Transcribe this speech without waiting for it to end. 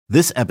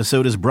This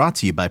episode is brought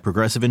to you by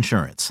Progressive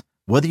Insurance.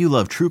 Whether you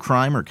love true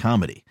crime or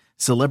comedy,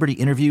 celebrity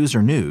interviews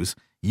or news,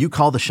 you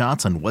call the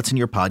shots on what's in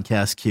your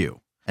podcast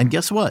queue. And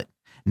guess what?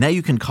 Now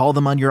you can call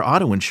them on your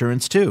auto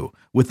insurance too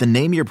with the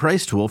Name Your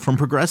Price tool from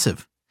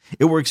Progressive.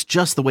 It works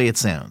just the way it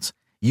sounds.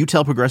 You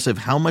tell Progressive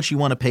how much you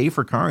want to pay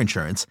for car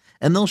insurance,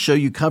 and they'll show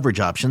you coverage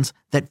options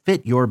that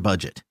fit your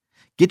budget.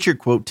 Get your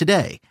quote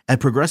today at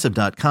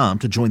Progressive.com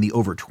to join the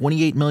over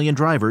 28 million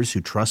drivers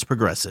who trust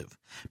Progressive.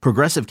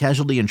 Progressive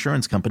Casualty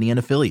Insurance Company and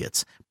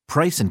Affiliates.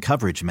 Price and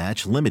coverage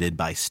match limited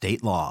by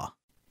state law.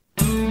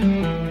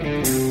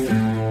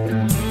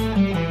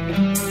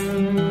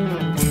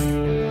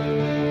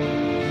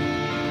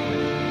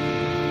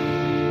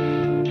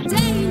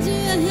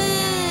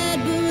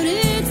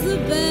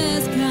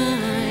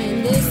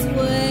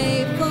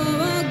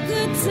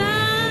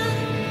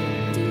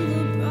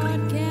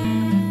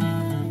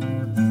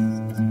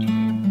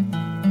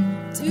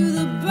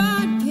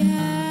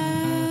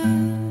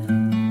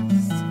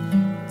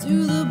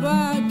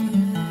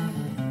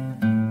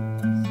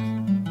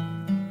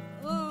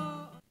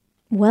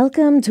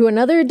 Welcome to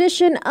another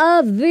edition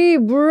of the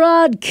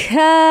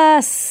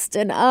broadcast,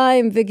 and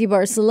I'm Vicky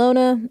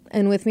Barcelona,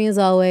 and with me as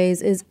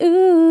always is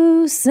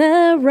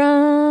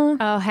Sarah.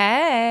 Oh,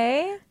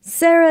 hey.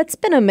 Sarah, it's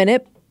been a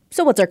minute,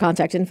 so what's our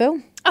contact info?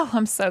 Oh,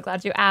 I'm so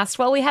glad you asked.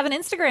 Well, we have an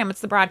Instagram.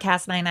 It's the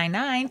broadcast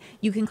 999.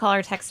 You can call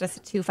or text us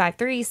at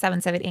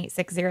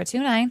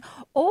 253-778-6029,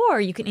 or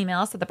you can email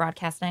us at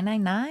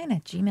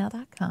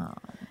thebroadcast999@gmail.com.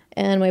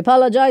 And we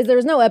apologize, there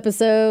was no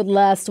episode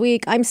last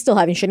week. I'm still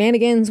having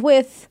shenanigans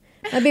with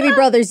my baby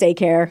brother's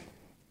daycare.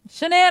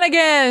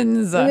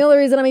 Shenanigans! And the only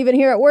reason I'm even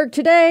here at work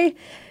today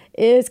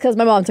is because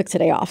my mom took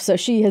today off, so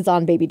she is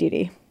on baby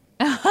duty.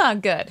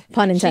 Good.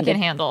 Pun intended. She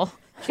can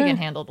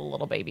handle the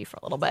little baby for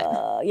a little bit.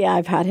 Yeah,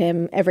 I've had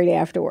him every day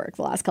after work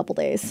the last couple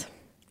days.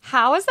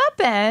 How has that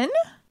been?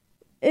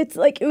 It's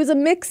like, it was a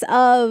mix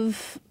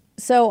of,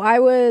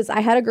 I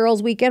had a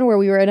girls' weekend where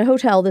we were in a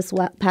hotel this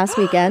past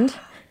weekend.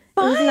 Fun.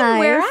 It was nice.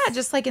 Where at?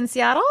 Just like in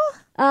Seattle?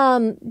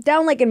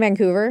 Down like in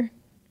Vancouver.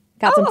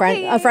 Got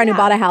a friend who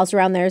bought a house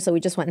around there, so we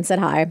just went and said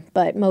hi,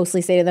 but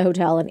mostly stayed in the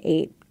hotel and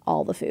ate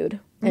all the food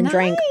and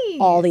drank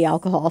all the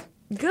alcohol.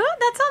 Good.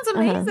 That sounds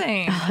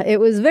amazing.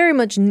 It was very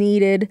much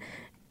needed.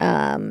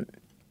 So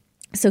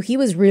he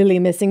was really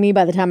missing me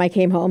by the time I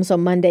came home. So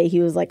Monday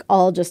he was like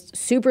all just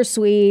super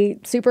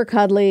sweet, super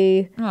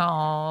cuddly.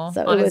 Aww,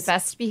 so on his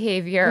best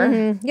behavior.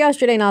 Mm-hmm.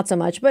 Yesterday, not so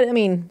much. But I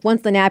mean,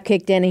 once the nap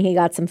kicked in and he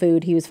got some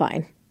food, he was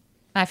fine.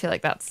 I feel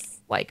like that's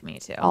like me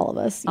too. All of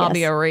us. I'll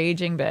be a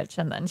raging bitch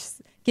and then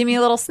just give me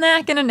a little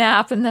snack and a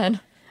nap and then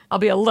I'll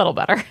be a little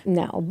better.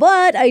 No,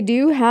 but I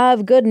do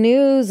have good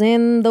news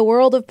in the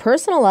world of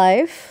personal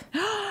life.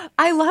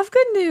 I love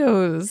good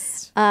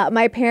news.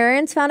 My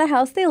parents found a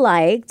house they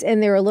liked,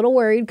 and they were a little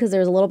worried because there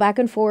was a little back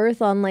and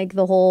forth on like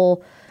the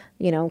whole,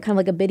 kind of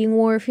like a bidding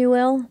war, if you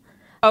will.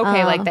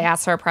 Okay, like they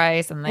asked for a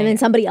price and then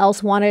somebody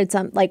else wanted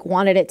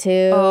it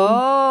too.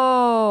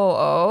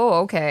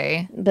 Oh,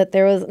 okay. But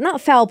there was not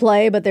foul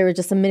play, but there was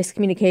just some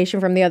miscommunication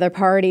from the other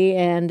party,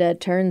 and it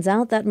turns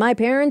out that my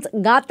parents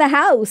got the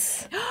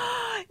house.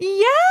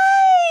 Yay!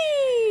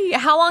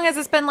 How long has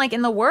this been like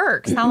in the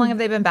works? How long have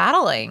they been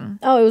battling?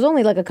 Oh, it was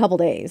only like a couple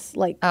days.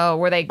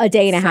 Were they a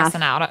day and a half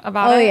stressing out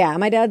about it? Oh yeah,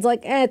 my dad's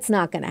like, it's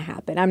not going to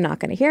happen. I'm not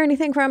going to hear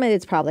anything from it.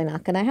 It's probably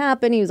not going to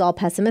happen. He was all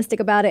pessimistic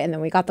about it, and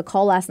then we got the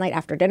call last night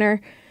after dinner,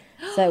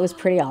 so it was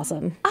pretty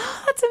awesome.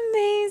 Oh, that's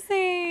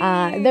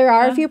amazing. There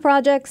are a few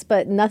projects,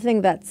 but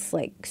nothing that's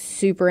like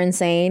super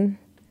insane.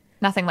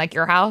 Nothing like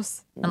your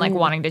house and like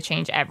wanting to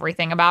change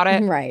everything about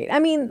it. Right. I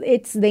mean,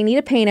 they need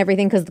to paint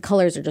everything because the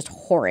colors are just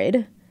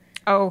horrid.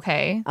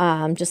 Okay.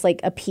 Just like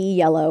a pea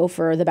yellow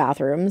for the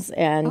bathrooms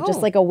and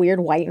just like a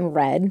weird white and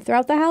red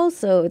throughout the house.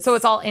 So it's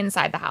all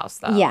inside the house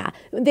though. Yeah.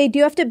 They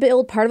do have to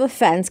build part of a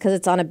fence because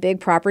it's on a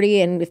big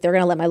property, and if they're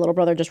going to let my little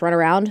brother just run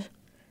around.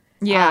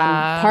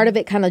 Yeah. Part of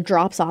it kind of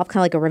drops off kind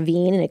of like a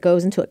ravine and it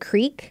goes into a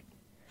creek.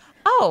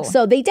 Oh.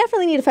 So they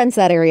definitely need to fence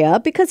that area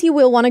up because he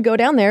will want to go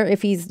down there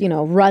if he's,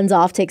 runs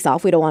off, takes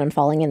off. We don't want him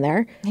falling in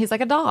there. He's like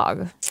a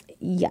dog.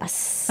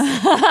 Yes.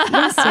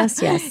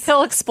 yes.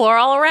 He'll explore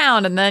all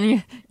around and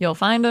then you'll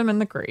find him in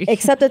the creek.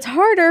 Except it's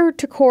harder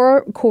to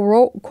coerce,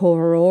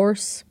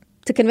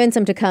 to convince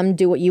him to come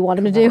do what you want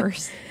him to do.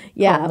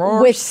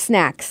 Yeah, with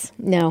snacks.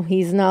 No,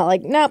 he's not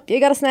like, nope, you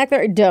got a snack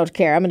there? Don't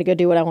care. I'm going to go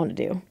do what I want to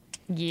do.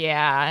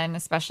 Yeah, and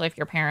especially if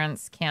your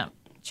parents can't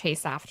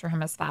chase after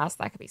him as fast,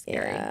 that could be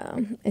scary. Yeah,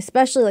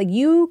 especially like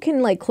you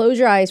can like close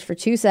your eyes for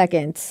 2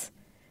 seconds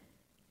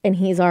and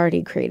he's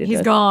already created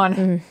He's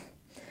gone.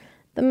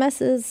 The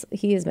messes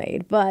he has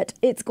made. But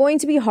it's going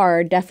to be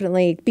hard,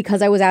 definitely,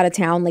 because I was out of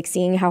town, like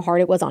seeing how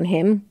hard it was on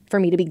him for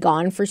me to be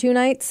gone for 2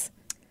 nights.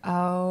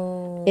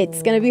 Oh.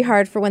 It's going to be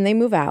hard for when they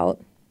move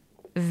out.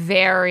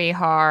 very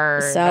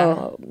hard.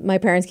 So my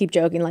parents keep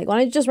joking, like, why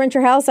don't you just rent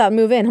your house out and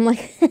move in? I'm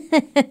like,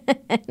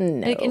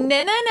 no. Like,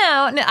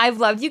 no. I've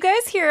loved you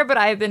guys here, but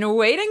I've been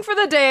waiting for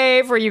the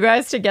day for you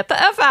guys to get the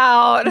F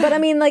out. But I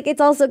mean, like, it's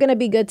also going to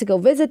be good to go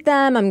visit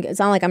them. It's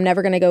not like I'm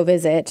never going to go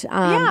visit. But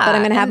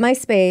I'm going to have my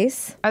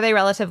space. Are they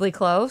relatively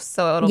close?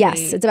 So it'll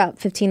Yes, it's about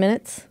 15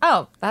 minutes.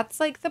 Oh,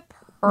 that's like the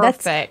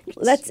perfect.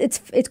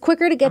 It's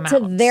quicker to get to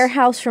their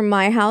house from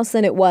my house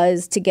than it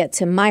was to get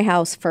to my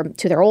house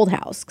to their old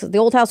house, because the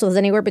old house was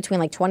anywhere between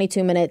like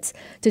 22 minutes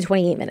to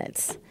 28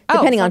 minutes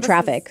depending on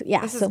traffic.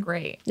 This is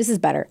great. This is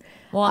better.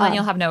 Well, then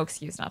you'll have no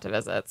excuse not to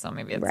visit, so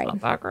maybe it's not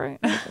that great.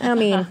 I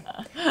mean,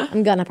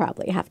 I'm gonna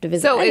probably have to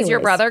visit. So anyways. Is your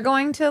brother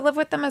going to live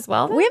with them as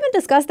well then? We haven't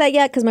discussed that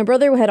yet, because my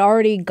brother had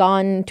already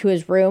gone to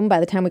his room by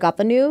the time we got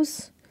the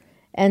news,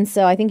 and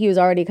so I think he was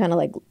already kind of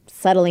like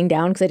settling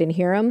down because I didn't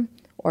hear him.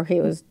 Or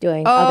he was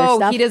doing other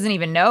stuff. He doesn't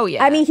even know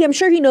yet. I mean, I'm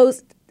sure he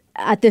knows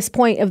at this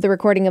point of the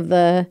recording of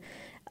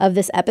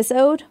this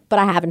episode, but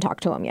I haven't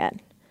talked to him yet.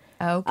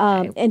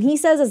 Okay. And he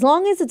says as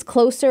long as it's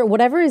closer,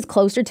 whatever is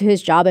closer to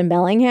his job in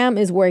Bellingham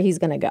is where he's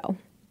going to go.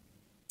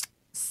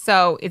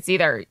 So it's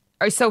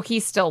so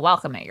he's still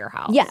welcome at your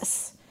house?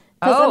 Yes.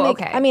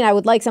 Okay. I mean, I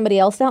would like somebody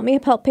else to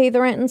help pay the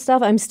rent and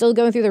stuff. I'm still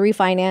going through the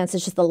refinance.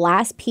 It's just the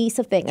last piece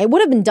of thing. It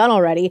would have been done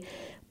already,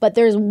 but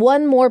there's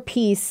one more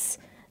piece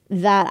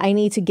that I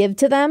need to give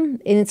to them,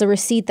 and it's a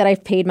receipt that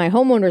I've paid my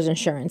homeowner's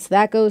insurance.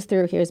 That goes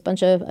through, here's a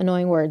bunch of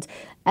annoying words,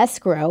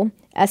 escrow.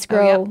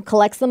 Escrow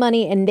collects the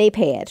money and they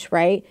pay it,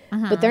 right?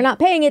 But they're not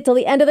paying it till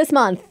the end of this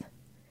month.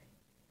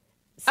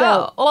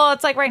 So, well,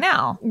 it's like right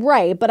now.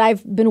 Right, but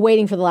I've been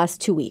waiting for the last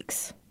 2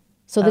 weeks.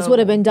 So this would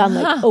have been done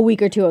like a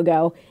week or two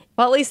ago.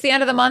 Well, at least the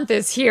end of the month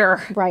is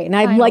here. Right, and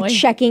I'm like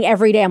checking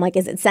every day. I'm like,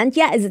 is it sent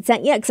yet? Is it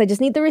sent yet? Because I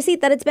just need the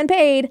receipt that it's been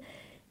paid.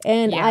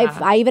 And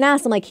I even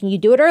asked them, like, can you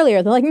do it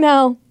earlier? They're like,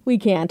 no, we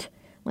can't.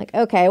 I'm like,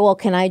 okay, well,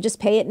 can I just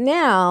pay it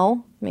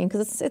now? I mean,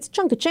 because it's a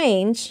chunk of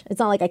change. It's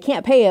not like I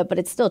can't pay it, but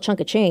it's still a chunk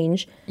of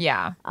change.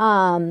 Yeah.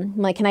 I'm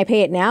like, can I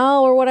pay it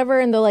now or whatever?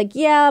 And they're like,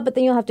 yeah, but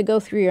then you'll have to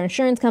go through your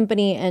insurance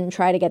company and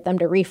try to get them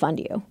to refund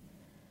you.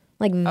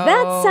 Like,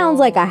 that sounds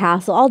like a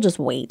hassle. I'll just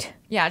wait.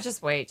 Yeah,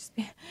 just wait.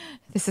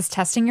 This is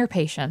testing your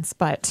patience,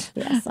 but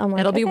yes, I'm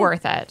like, it'll be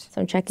worth it. So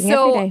I'm checking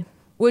every day.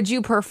 Would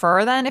you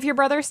prefer then if your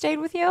brother stayed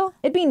with you?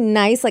 It'd be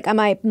nice. Like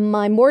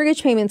my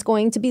mortgage payment's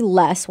going to be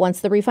less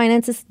once the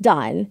refinance is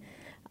done.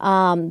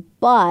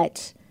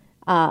 But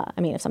I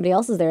mean, if somebody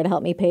else is there to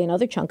help me pay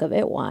another chunk of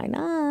it, why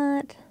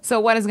not? So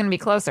what is going to be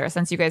closer,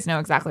 since you guys know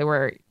exactly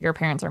where your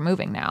parents are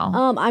moving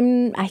now?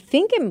 I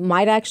think it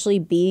might actually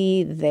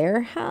be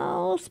their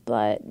house,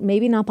 but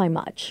maybe not by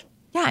much.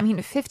 Yeah, I mean,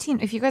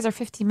 if you guys are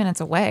 15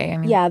 minutes away, I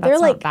mean, yeah, they're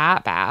that's like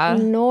not that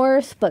bad.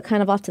 North, but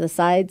kind of off to the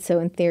side.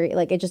 So in theory,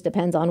 like, it just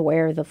depends on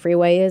where the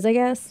freeway is, I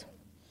guess.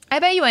 I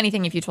bet you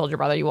anything if you told your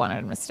brother you wanted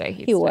him to stay,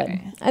 he'd he would.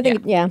 stay. I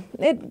think,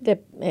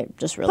 it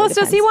just really Plus, depends.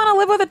 does he want to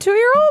live with a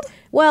 2-year-old?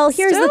 Well,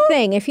 here's the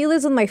thing. If he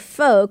lives with my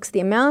folks, the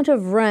amount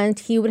of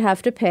rent he would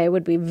have to pay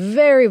would be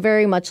very,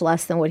 very much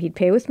less than what he'd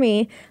pay with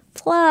me.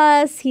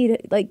 Plus, he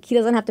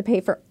doesn't have to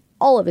pay for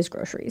all of his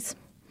groceries.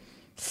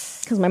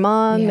 Because my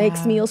mom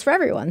makes meals for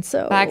everyone,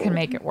 so that can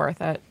make it worth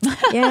it.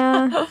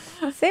 Yeah,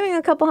 saving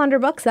a couple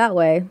 $100 that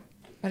way.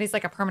 But he's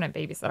like a permanent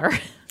babysitter.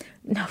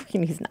 No,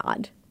 he's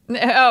not.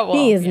 Oh, well,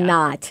 he is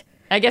not.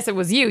 I guess it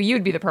was you.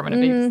 You'd be the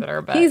permanent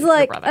babysitter, but he's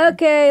like, your brother.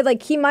 okay,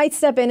 like he might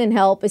step in and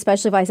help,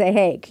 especially if I say,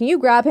 hey, can you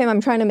grab him?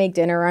 I'm trying to make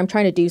dinner, or I'm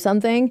trying to do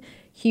something.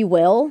 He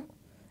will.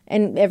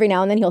 And every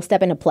now and then he'll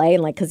step into play,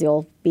 and like, because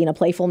he'll be in a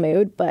playful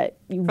mood. But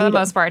for the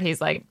most part,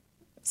 he's like,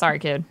 sorry,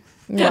 kid.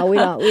 No, we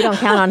don't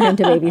count on him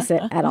to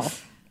babysit at all.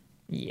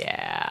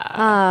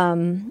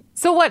 Yeah.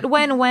 So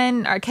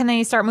when can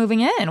they start moving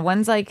in?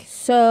 When's like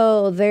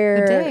so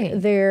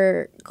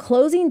their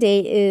closing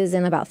date is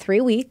in about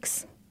 3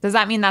 weeks. Does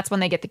that mean that's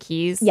when they get the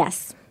keys?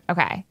 Yes.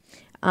 Okay.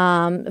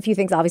 A few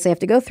things obviously have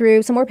to go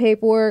through, some more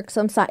paperwork,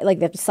 like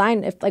they have to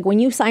sign. Like when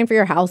you sign for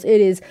your house, it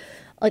is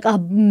like a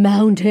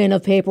mountain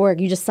of paperwork.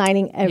 You're just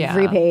signing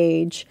every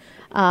page.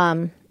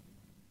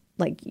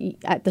 Like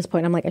at this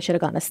point, I'm like, I should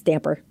have gotten a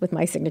stamper with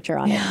my signature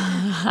on it.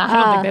 I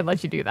don't think they'd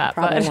let you do that.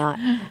 Probably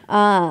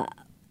not.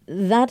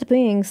 That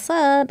being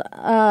said,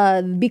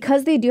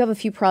 because they do have a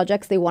few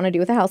projects they want to do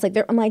with the house, like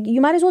I'm like,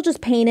 you might as well just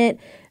paint it.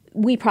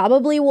 We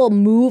probably will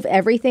move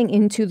everything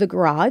into the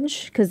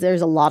garage because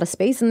there's a lot of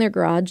space in their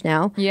garage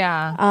now.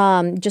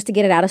 Yeah. Just to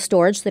get it out of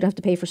storage, so they don't have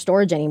to pay for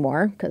storage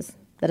anymore because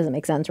that doesn't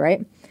make sense,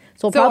 right?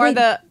 So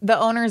probably, are the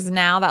owners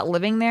now that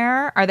living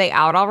there, are they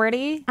out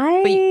already?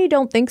 I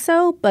don't think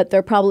so, but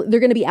they're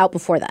going to be out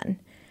before then.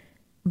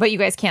 But you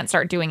guys can't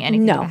start doing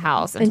anything to the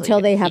house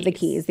until they have the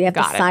keys. They have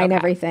to sign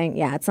everything.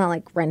 Yeah, it's not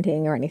like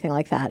renting or anything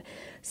like that.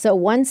 So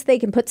once they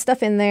can put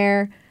stuff in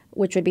there,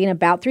 which would be in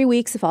about 3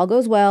 weeks if all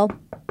goes well,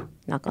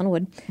 knock on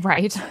wood.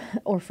 Right.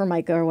 Or for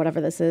Micah or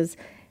whatever this is.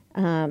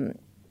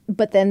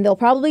 But then they'll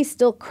probably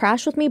still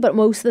crash with me, but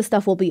most of the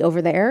stuff will be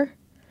over there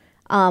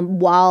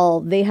while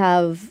they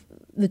have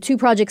the 2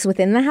 projects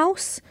within the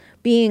house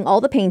being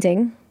all the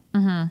painting,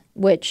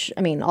 which,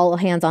 I mean, all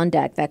hands on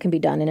deck. That can be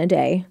done in a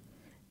day.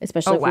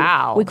 especially if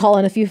wow. we call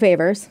in a few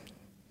favors.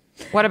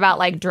 What about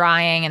like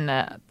drying and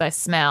the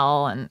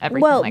smell and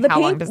everything? Well, like the how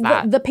paint, long does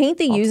that? the paint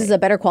they use is a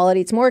better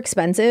quality. It's more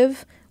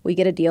expensive. We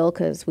get a deal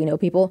because we know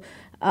people.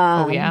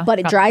 Yeah, But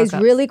it got the dries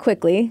hookups. really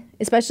quickly,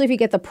 especially if you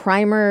get the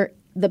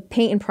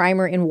paint and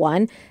primer in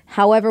one.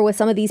 However, with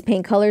some of these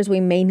paint colors, we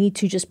may need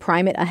to just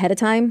prime it ahead of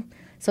time.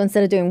 So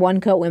instead of doing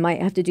one coat, we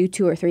might have to do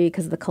 2 or 3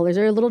 because the colors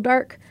are a little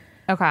dark.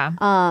 Okay.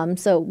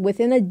 So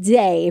within a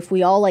day, if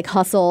we all like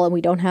hustle and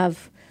we don't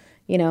have,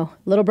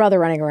 little brother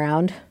running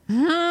around,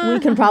 we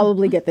can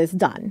probably get this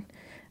done.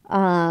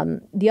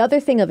 The other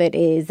thing of it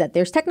is that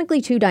there's technically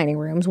 2 dining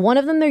rooms. One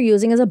of them they're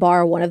using as a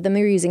bar. One of them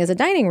they're using as a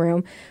dining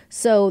room.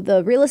 So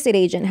the real estate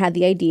agent had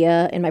the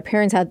idea, and my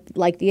parents had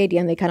like the idea,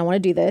 and they kind of want to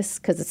do this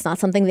because it's not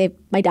something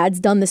my dad's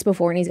done this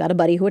before, and he's got a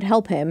buddy who would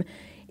help him,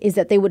 is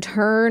that they would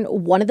turn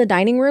one of the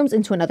dining rooms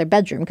into another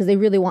bedroom because they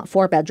really want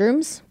 4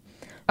 bedrooms.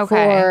 Okay.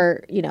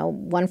 For,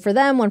 one for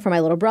them, one for my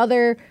little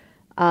brother,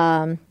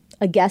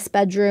 a guest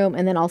bedroom,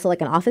 and then also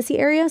like an office-y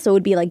area. So it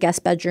would be like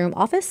guest bedroom,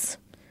 office.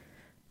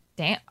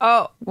 Damn.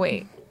 Oh,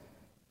 wait.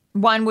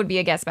 One would be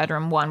a guest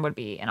bedroom. One would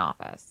be an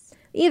office.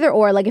 Either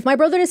or. Like if my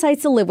brother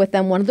decides to live with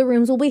them, one of the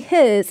rooms will be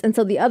his. And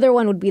so the other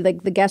one would be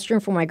like the guest room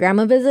for my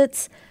grandma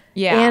visits.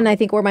 Yeah. And I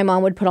think where my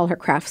mom would put all her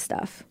craft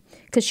stuff.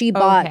 Because she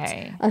bought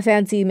a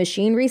fancy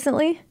machine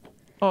recently.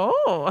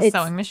 Oh, a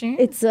sewing machine?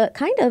 It's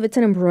it's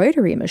an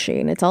embroidery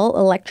machine. It's all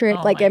electric,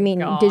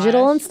 gosh.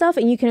 digital and stuff.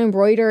 And you can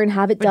embroider and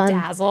have it done.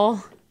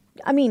 Bedazzle?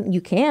 I mean,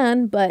 you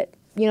can, but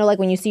like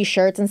when you see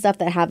shirts and stuff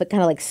that have it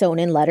kind of like sewn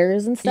in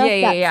letters and stuff,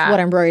 that's what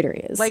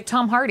embroidery is. Like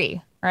Tom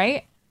Hardy,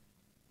 right?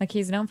 Like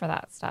he's known for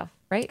that stuff,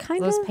 right?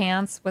 Kind Those of.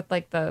 pants with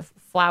like the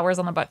flowers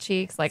on the butt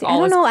cheeks, like See, all I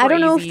don't know. this I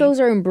don't know if crazy- those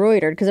are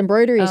embroidered because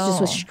embroidery is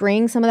just with Oh.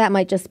 string. Some of that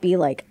might just be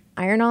like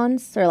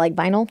iron-ons or like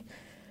vinyl.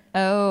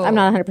 Oh, I'm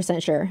not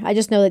 100% sure. I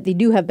just know that they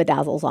do have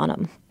bedazzles on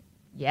them.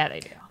 Yeah,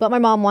 they do. But my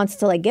mom wants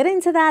to like get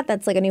into that.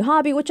 That's like a new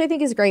hobby, which I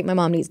think is great. My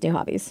mom needs new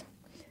hobbies.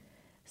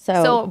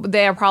 So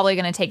they're probably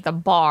going to take the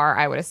bar,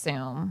 I would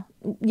assume.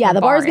 Yeah, the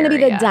bar is going to be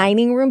the area.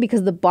 dining room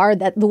because the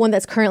one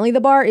that's currently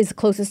the bar is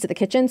closest to the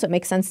kitchen, so it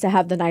makes sense to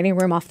have the dining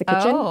room off the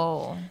kitchen.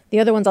 Oh, The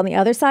other one's on the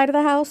other side of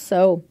the house,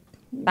 so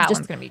that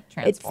one's going to be it's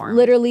transformed.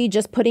 literally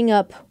just putting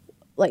up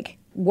like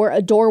where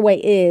a doorway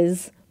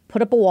is,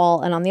 put up a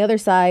wall, and on the other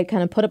side,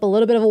 kind of put up a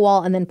little bit of a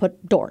wall and then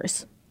put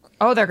doors.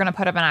 Oh, they're going to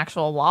put up an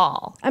actual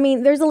wall. I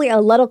mean, there's a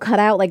little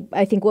cutout, like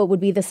I think what would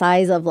be the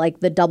size of like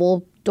the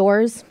double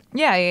doors.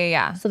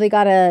 Yeah. So they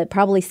gotta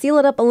probably seal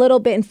it up a little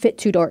bit and fit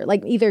 2 doors,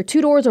 like either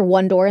 2 doors or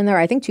 1 door in there.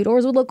 I think 2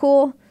 doors would look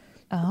cool,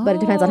 but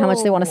it depends on how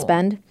much they want to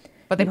spend.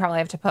 But they probably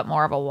have to put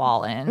more of a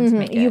wall in to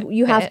make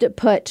You have to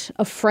put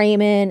a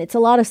frame in. It's a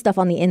lot of stuff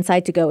on the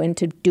inside to go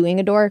into doing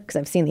a door because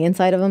I've seen the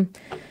inside of them.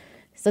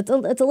 So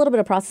it's a little bit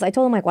of process. I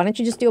told him like, why don't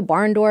you just do a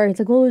barn door? He's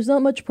like, well, there's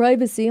not much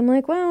privacy. I'm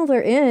like, well,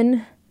 they're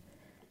in.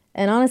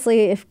 And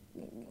honestly,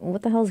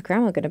 what the hell is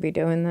grandma going to be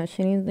doing that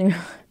she needs?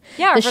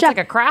 Yeah, or if it's like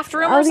a craft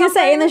room I was or going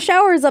something. to say, and the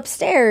shower is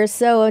upstairs,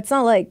 so it's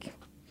not like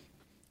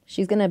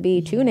she's going to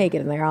be too naked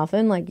in there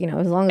often. Like,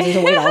 as long as there's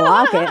a way to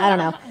lock it. I don't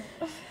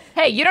know.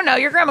 Hey, you don't know.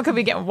 Your grandma could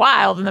be getting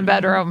wild in the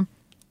bedroom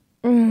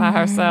by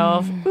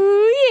herself.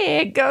 Ooh,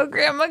 yeah. Go,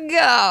 grandma,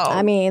 go.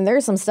 I mean,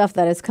 there's some stuff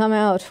that has come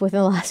out within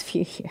the last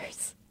few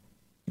years.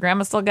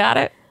 Grandma still got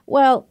it?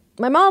 Well,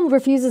 my mom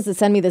refuses to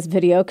send me this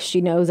video because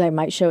she knows I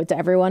might show it to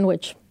everyone,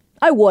 which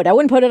I would. I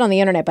wouldn't put it on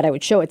the internet, but I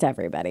would show it to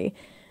everybody.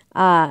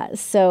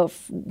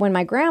 When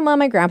my grandma and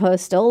my grandpa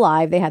is still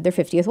alive, they had their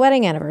 50th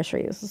wedding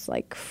anniversary. This was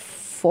like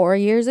 5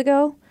 years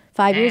ago.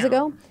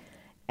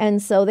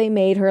 And so they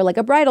made her like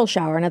a bridal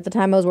shower. And at the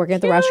time I was working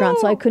at the restaurant,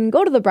 so I couldn't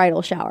go to the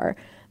bridal shower.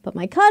 But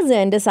my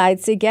cousin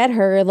decides to get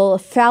her little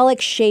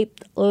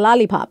phallic-shaped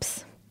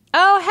lollipops.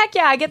 Oh, heck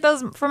yeah. I get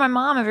those for my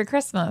mom every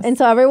Christmas. And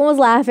so everyone was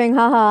laughing,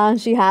 haha,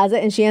 she has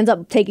it. And she ends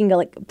up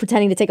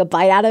pretending to take a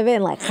bite out of it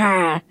and like,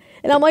 ha.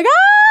 And I'm like,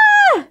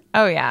 ah!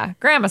 Oh, yeah.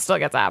 Grandma still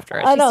gets after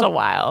it. I She's know. still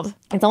wild.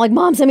 And so I'm like,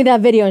 Mom, send me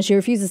that video. And she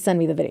refuses to send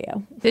me the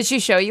video. Did she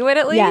show you it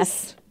at least?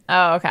 Yes.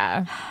 Oh, okay.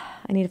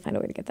 I need to find a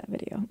way to get that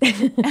video.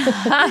 Because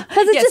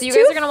it's just you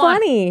too guys are gonna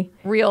funny. want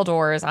real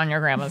doors on your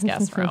grandma's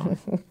guest room.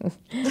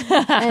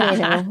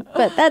 Anyhow,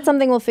 but that's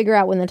something we'll figure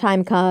out when the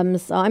time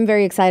comes. So I'm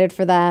very excited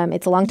for them.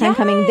 It's a long time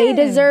coming. They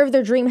deserve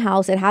their dream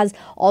house. It has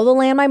all the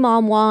land my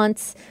mom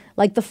wants.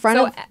 Like the front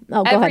So of...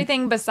 Oh, go ahead.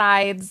 everything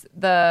besides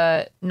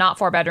the not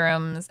 4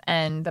 bedrooms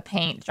and the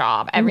paint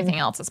job, everything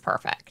else is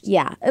perfect.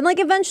 Yeah. And like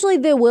eventually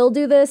they will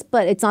do this,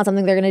 but it's not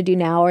something they're going to do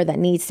now or that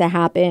needs to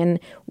happen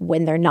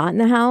when they're not in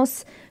the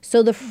house.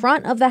 So the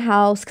front of the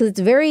house, because it's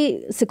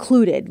very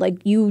secluded, like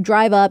you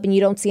drive up and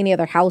you don't see any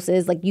other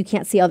houses. Like you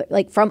can't see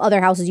from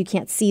other houses, you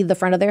can't see the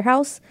front of their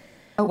house.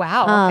 Oh,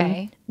 wow.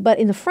 Okay. But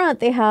in the front,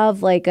 they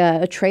have like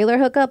a trailer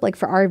hookup, like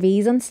for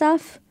RVs and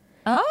stuff.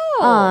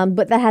 Oh.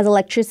 But that has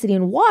electricity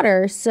and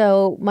water.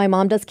 So my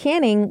mom does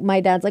canning. My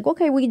dad's like,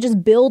 okay, we can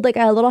just build like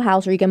a little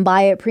house or you can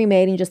buy it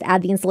pre-made and just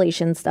add the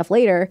installation stuff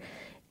later.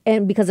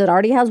 And because it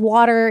already has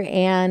water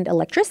and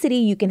electricity,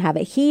 you can have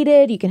it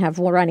heated. You can have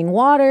running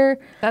water.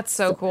 That's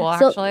so cool,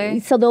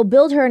 actually. So they'll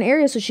build her an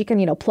area so she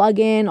can, plug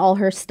in all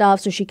her stuff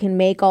so she can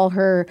make all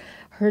her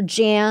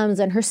jams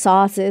and her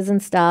sauces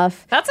and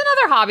stuff. That's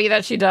another hobby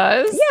that she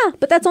does. Yeah,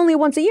 but that's only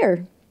once a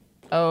year.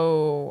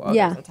 Oh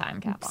yeah. There's a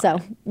time cap on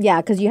it.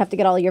 Yeah, because you have to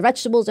get all your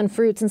vegetables and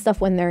fruits and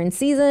stuff when they're in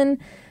season.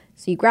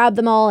 So you grab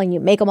them all and you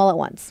make them all at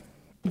once.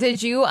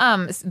 Did you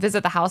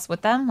visit the house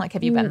with them? Like,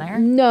 have you been there?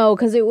 No,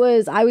 because I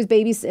was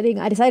babysitting.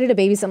 I decided to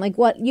babysit. I'm like,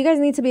 what? You guys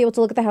need to be able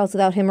to look at the house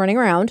without him running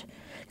around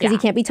because he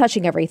can't be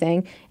touching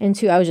everything. And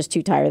two, I was just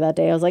too tired that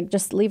day. I was like,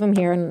 just leave him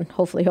here and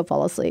hopefully he'll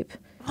fall asleep.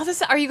 Well,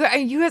 are you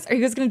guys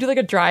gonna do like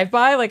a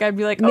drive-by? Like, I'd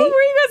be like, where are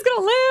you guys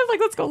gonna live? Like,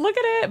 let's go look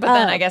at it. But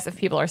then I guess if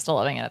people are still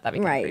living in it, that'd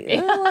be creepy.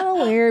 A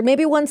little weird.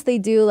 Maybe once they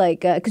do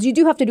because you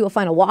do have to do a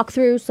final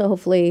walkthrough. So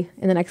hopefully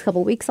in the next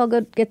couple of weeks I'll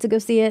get to go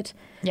see it.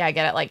 Yeah,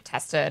 get it like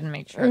tested and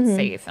make sure it's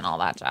safe and all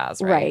that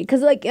jazz, right? Right,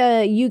 because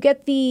you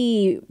get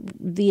the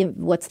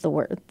what's the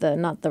word?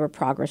 Not the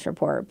progress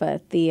report,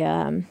 but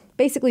the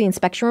basically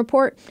inspection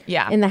report.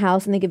 Yeah. In the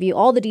house, and they give you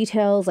all the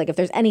details. Like if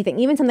there's anything,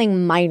 even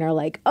something minor,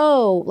 like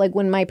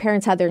when my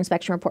parents had their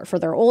inspection report for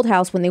their old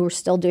house when they were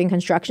still doing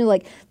construction,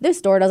 like this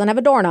door doesn't have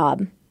a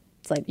doorknob.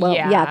 It's like, well,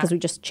 yeah, because we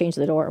just changed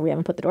the door. We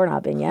haven't put the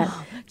doorknob in yet.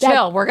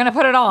 Chill, we're gonna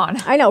put it on.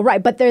 I know,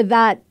 right? But they're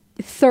that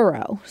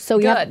thorough. So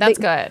good. That's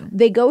good.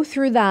 They go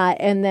through that,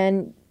 and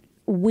then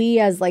we,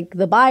 as like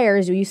the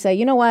buyers, you say,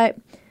 you know what?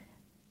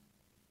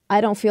 I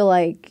don't feel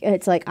like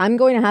it's like I'm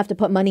going to have to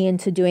put money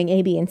into doing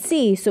A, B, and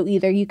C. So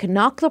either you can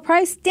knock the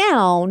price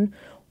down,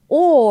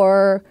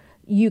 or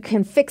you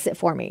can fix it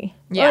for me.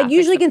 Yeah. Or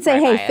usually can say,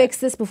 hey, fix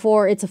this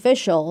before it's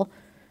official.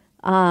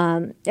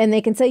 And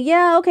they can say,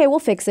 yeah, okay, we'll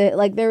fix it.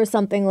 Like there was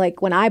something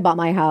like when I bought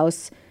my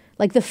house,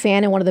 like the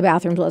fan in one of the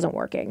bathrooms wasn't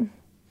working.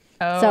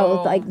 Oh.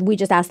 So like we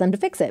just asked them to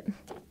fix it.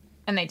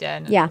 And they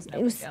did. Yeah.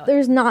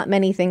 There's not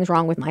many things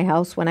wrong with my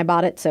house when I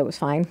bought it, so it was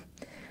fine.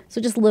 So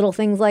just little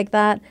things like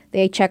that.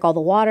 They check all the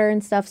water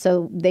and stuff,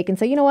 so they can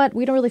say, you know what,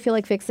 we don't really feel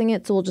like fixing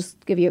it, so we'll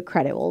just give you a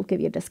credit. We'll give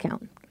you a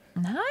discount.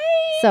 Nice.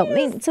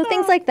 So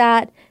things like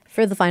that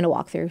for the final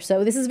walkthrough.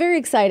 So this is very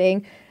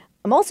exciting.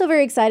 I'm also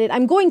very excited.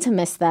 I'm going to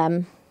miss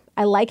them.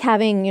 I like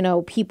having,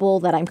 people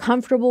that I'm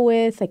comfortable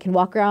with. I can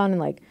walk around in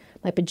like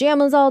my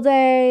pajamas all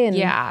day. And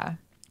yeah.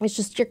 It's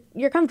just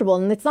you're comfortable.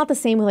 And it's not the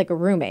same with like a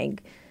roommate.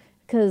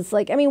 Because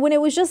when it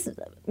was just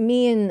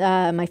me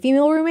and my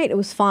female roommate, it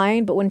was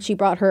fine. But when she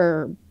brought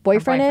her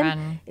boyfriend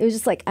in, it was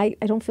just like, I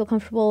don't feel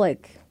comfortable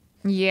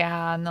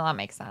yeah, no, that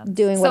makes sense.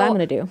 doing what I'm going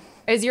to do.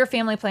 Is your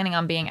family planning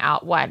on being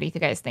out? What are you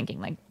guys thinking?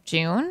 Like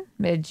June,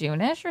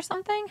 mid-June-ish or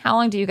something? How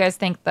long do you guys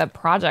think the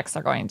projects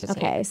are going to take?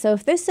 Okay, so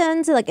if this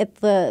ends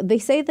they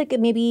say like it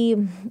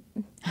maybe,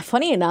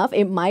 funny enough,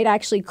 it might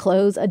actually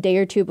close a day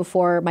or two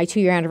before my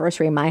 2-year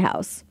anniversary in my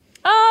house.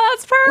 Oh,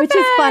 that's perfect. Which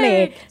is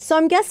funny. So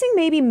I'm guessing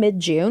maybe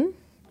mid-June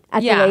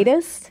at the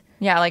latest.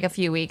 Yeah, like a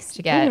few weeks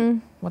to get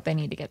what they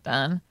need to get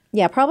done.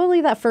 Yeah,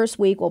 probably that first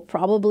week we'll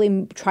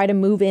probably try to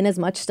move in as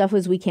much stuff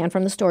as we can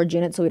from the storage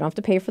unit so we don't have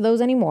to pay for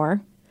those anymore.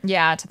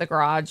 Yeah, to the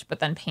garage, but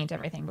then paint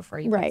everything before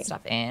you put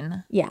stuff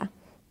in. Yeah.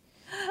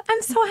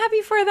 I'm so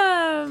happy for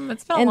them.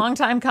 It's been a long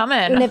time coming.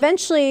 And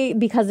eventually,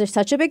 because there's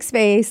such a big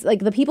space, like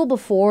the people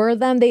before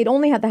them, they'd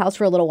only had the house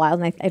for a little while,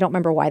 and I don't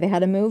remember why they had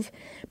to move,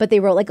 but they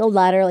wrote like a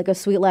letter, like a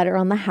sweet letter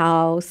on the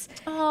house.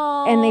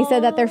 Aww. And they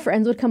said that their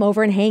friends would come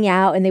over and hang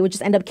out, and they would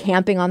just end up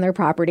camping on their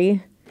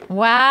property.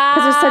 Wow.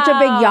 Because there's such a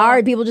big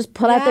yard. People just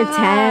put out their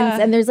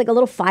tents, and there's like a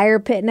little fire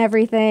pit and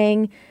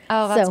everything.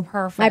 Oh, that's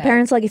perfect. My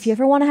parents are like, if you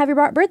ever want to have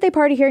your birthday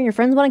party here and your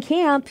friends want to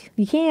camp,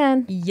 you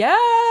can. Yes.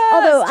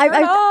 Although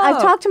I've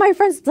talked to my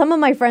friends, some of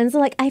my friends are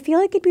like, I feel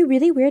like it'd be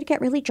really weird to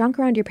get really drunk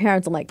around your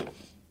parents. I'm like,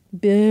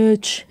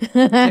 bitch.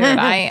 Dude,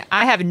 I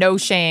have no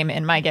shame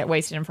in my get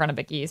wasted in front of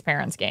Vicky's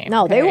parents game.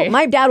 No,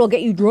 my dad will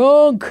get you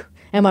drunk.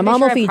 And my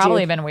mom will feed you. I've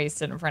probably been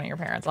wasted in front of your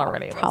parents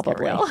already.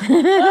 Probably.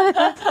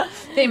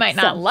 They might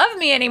not love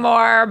me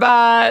anymore,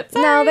 but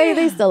no,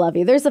 they still love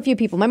you. There's a few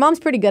people. My mom's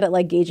pretty good at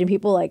like gauging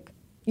people. Like,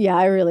 yeah,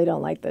 I really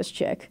don't like this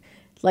chick.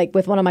 Like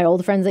with one of my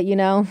old friends that you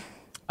know.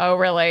 Oh,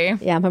 really?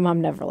 Yeah, my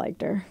mom never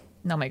liked her.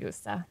 No me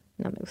gusta.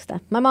 No me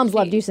gusta. My mom's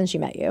loved you since she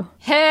met you.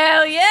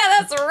 Hell yeah,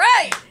 that's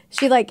right.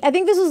 She I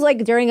think this was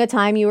like during a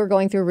time you were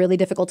going through a really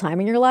difficult time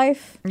in your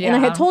life. Yeah. And I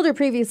had told her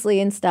previously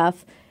and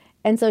stuff.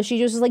 And so she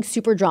just was like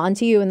super drawn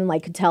to you and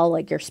like could tell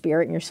like your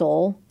spirit and your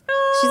soul.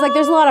 She's like,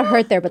 there's a lot of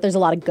hurt there, but there's a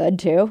lot of good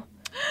too.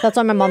 That's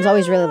why my mom's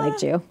always really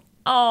liked you.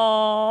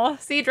 Oh,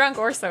 see, drunk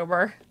or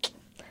sober.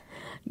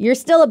 You're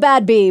still a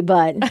bad bee,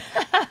 but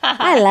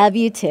I love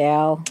you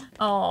too.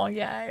 Oh,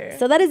 yeah.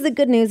 So that is the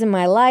good news in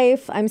my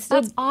life.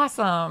 That's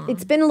awesome.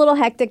 It's been a little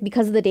hectic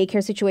because of the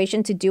daycare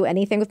situation to do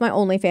anything with my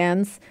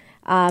OnlyFans.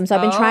 So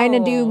I've been trying to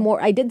do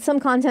more. I did some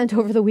content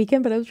over the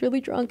weekend, but I was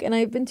really drunk and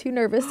I've been too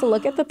nervous to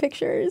look at the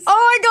pictures. Oh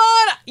my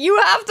God. You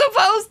have to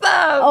post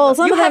them.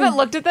 Oh, you haven't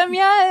looked at them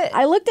yet?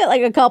 I looked at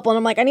like a couple and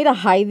I'm like, I need to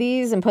hide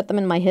these and put them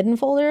in my hidden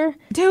folder.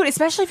 Dude,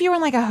 especially if you were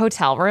in like a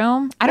hotel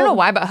room. I don't know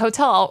why, but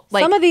hotel,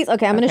 like. Some of these,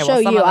 okay, I'm going to show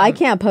you. I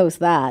can't post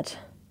that.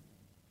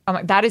 Oh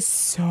my, that is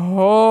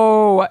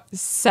so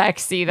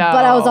sexy though.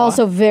 But I was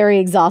also very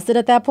exhausted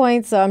at that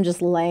point, so I'm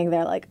just laying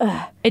there like,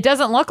 ugh. It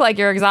doesn't look like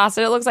you're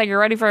exhausted. It looks like you're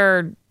ready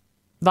for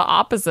the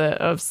opposite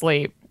of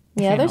sleep.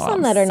 Yeah, there's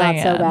some that are not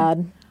so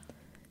bad.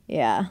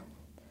 Yeah.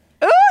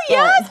 Oh,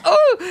 yes.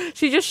 Oh,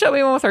 she just showed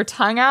me one with her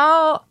tongue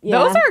out. Yeah.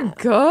 Those are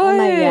good.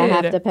 I might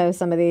have to post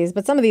some of these,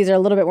 but some of these are a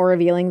little bit more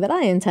revealing than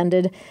I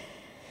intended.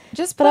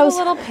 Just put a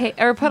little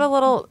or put a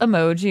little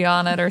emoji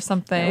on it or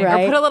something.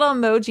 Right. Or put a little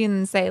emoji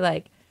and say,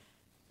 like,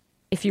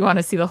 if you want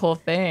to see the whole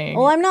thing.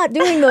 Well, I'm not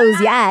doing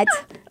those yet.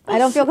 I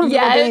don't feel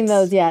comfortable doing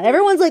those yet.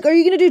 Everyone's like, are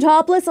you going to do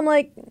topless? I'm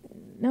like,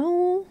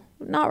 no,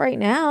 not right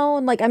now.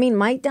 And like, I mean,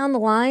 might down the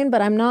line,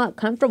 but I'm not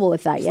comfortable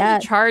with that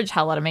yet. Charge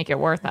hella to make it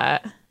worth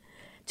it.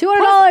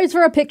 $200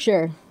 for a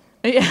picture.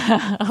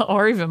 Yeah,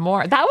 or even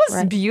more. That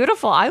was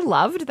beautiful. I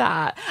loved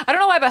that. I don't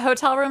know why, but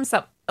hotel rooms,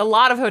 a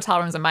lot of hotel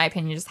rooms, in my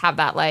opinion, just have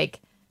that, like,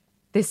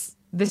 this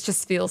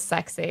just feels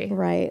sexy.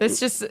 Right. This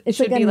just it's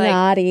should like be like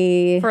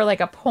naughty. for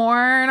like a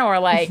porn or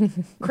like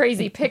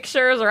crazy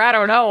pictures or I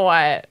don't know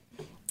what.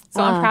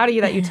 So I'm proud of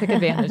you that you took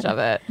advantage of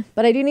it.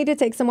 But I do need to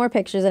take some more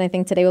pictures, and I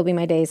think today will be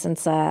my day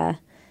since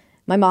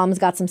my mom's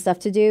got some stuff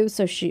to do.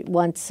 So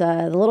once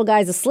the little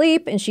guy's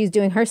asleep and she's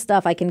doing her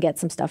stuff, I can get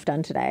some stuff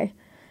done today.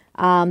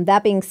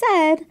 That being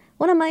said,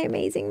 one of my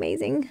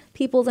amazing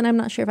peoples, and I'm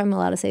not sure if I'm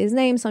allowed to say his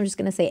name, so I'm just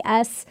going to say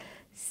S,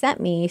 sent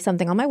me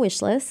something on my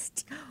wish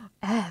list.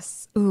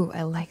 S. Ooh,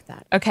 I like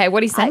that. Okay,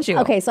 what did he send you?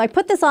 Okay, so I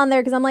put this on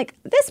there because I'm like,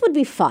 this would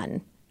be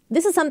fun.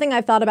 This is something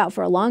I've thought about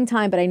for a long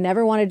time, but I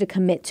never wanted to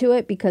commit to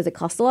it because it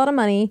costs a lot of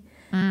money.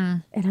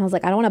 And I was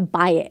like, I don't want to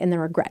buy it and then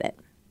regret it.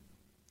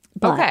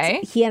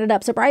 But he ended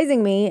up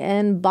surprising me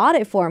and bought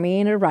it for me,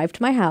 and it arrived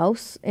to my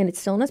house, and it's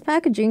still in its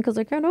packaging because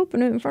I can't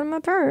open it in front of my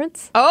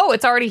parents. Oh,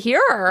 it's already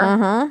here.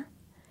 Uh-huh.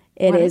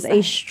 It is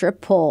a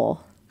strip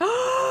pole.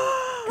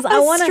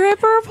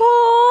 Stripper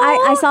pole.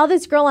 I saw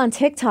this girl on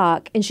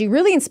TikTok, and she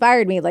really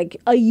inspired me. Like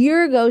a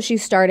year ago, she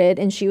started,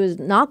 and she was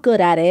not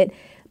good at it,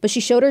 but she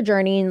showed her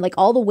journey and like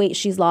all the weight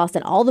she's lost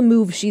and all the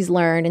moves she's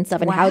learned and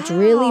stuff, and how it's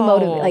really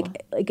motivated.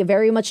 Like it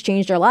very much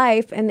changed her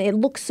life, and it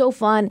looks so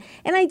fun.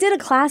 And I did a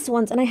class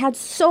once, and I had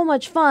so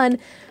much fun.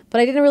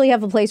 But I didn't really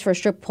have a place for a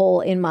strip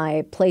pole in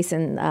my place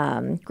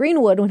in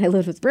Greenwood when I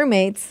lived with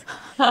roommates.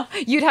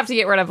 You'd have to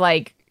get rid of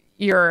like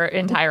your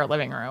entire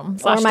living room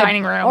 /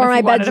 dining room or if my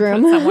you bedroom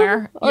to put it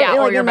somewhere.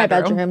 or your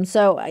bedroom.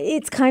 So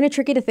it's kind of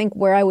tricky to think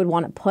where I would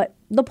want to put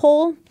the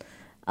pole.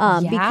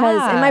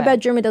 Because in my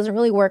bedroom, it doesn't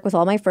really work with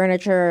all my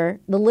furniture.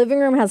 The living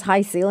room has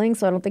high ceilings,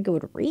 so I don't think it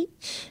would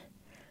reach.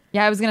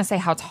 Yeah, I was going to say,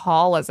 how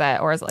tall is it?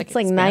 Or is it like it's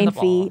like 9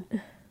 feet.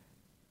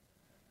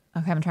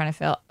 Okay, I'm trying to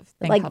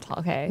think like how tall.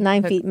 Okay.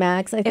 9 feet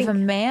max, I think. If a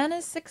man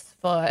is 6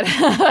 foot,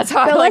 that's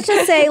how so let's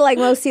just say like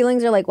most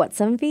ceilings are like, what,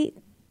 7 feet?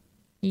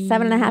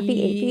 7.5 feet,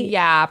 8 feet?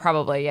 Yeah,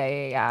 probably.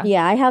 Yeah.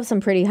 Yeah, I have some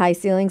pretty high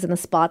ceilings in the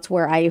spots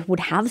where I would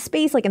have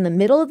space, like in the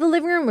middle of the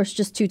living room, where it's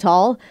just too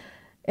tall.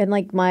 And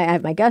like I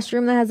have my guest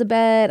room that has a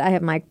bed. I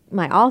have my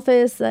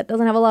office that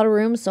doesn't have a lot of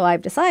room. So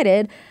I've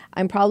decided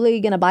I'm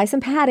probably going to buy some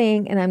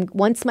padding. And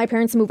once my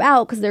parents move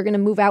out, because they're going to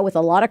move out with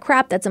a lot of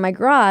crap that's in my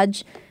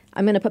garage,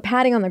 I'm going to put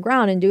padding on the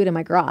ground and do it in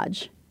my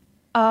garage.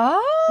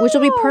 Oh. Which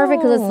will be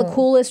perfect because it's the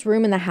coolest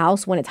room in the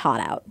house when it's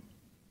hot out.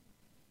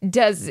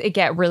 Does it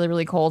get really,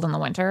 really cold in the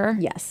winter?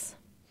 Yes.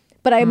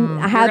 But I You're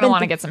going to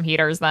want to get some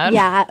heaters then.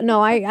 Yeah.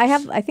 No,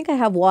 I think I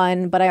have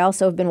one, but I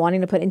also have been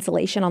wanting to put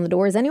insulation on the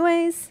doors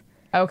anyways.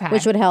 Okay.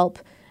 Which would help.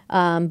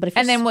 But if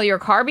then will your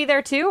car be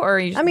there too? Or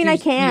you just, I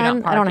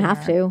can. I don't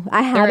have to.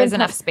 There is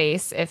enough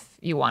space if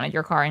you wanted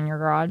your car in your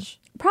garage?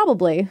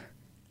 Probably.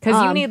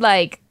 Because you need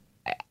like,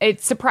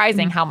 it's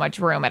surprising how much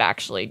room it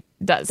actually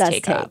does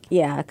take up.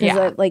 Yeah.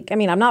 Because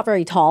I'm not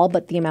very tall,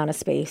 but the amount of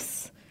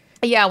space.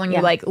 Yeah, when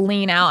you like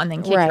lean out and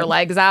then kick your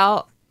legs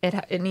out,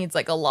 it needs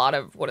like a lot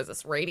of, what is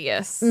this,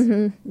 radius?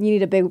 Mm-hmm. You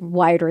need a big,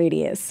 wide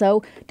radius.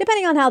 So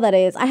depending on how that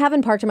is, I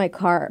haven't parked my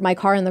car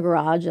in the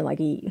garage in like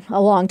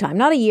a long time.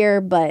 Not a year,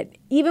 but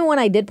even when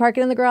I did park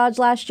it in the garage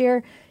last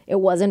year,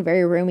 it wasn't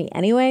very roomy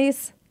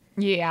anyways.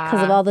 Yeah.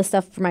 Because of all the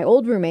stuff for my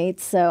old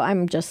roommates. So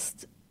I'm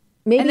just...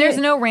 Maybe and there's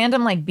no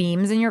random like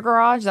beams in your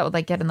garage that would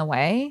like get in the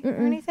way or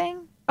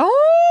anything?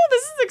 Oh,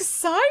 this is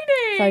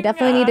exciting. So I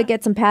definitely need to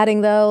get some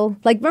padding though.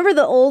 Like remember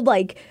the old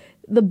like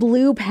the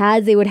blue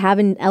pads they would have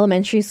in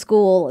elementary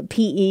school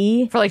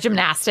PE? For like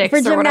gymnastics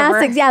or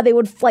whatever. Yeah, they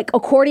would like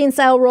accordion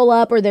style roll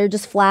up or they're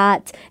just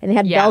flat and they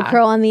had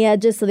Velcro on the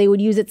edges so they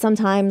would use it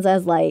sometimes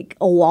as like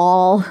a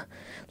wall.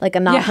 Like a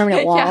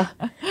not-permanent wall. Yeah.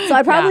 So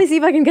I'd probably see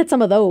if I can get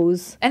some of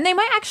those. And they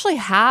might actually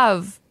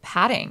have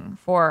padding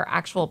for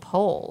actual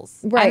poles.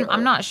 Right.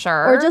 I'm not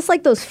sure. Or just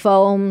like those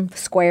foam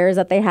squares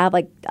that they have,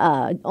 like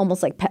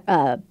almost like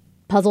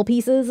puzzle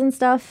pieces and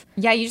stuff.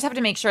 Yeah, you just have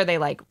to make sure they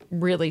like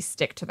really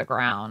stick to the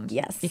ground.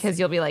 Yes. Because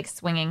you'll be like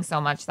swinging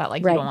so much that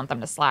like you don't want them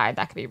to slide.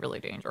 That could be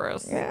really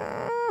dangerous.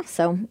 Yeah.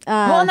 So.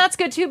 Well, and that's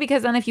good too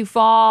because then if you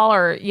fall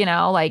or,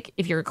 like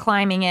if you're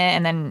climbing it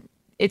and then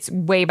it's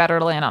way better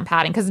to land on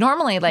padding because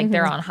normally like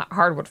they're on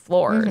hardwood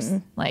floors.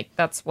 Like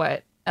that's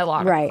what a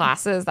lot of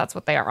classes, that's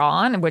what they are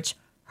on, which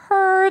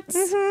hurt.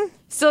 hurts.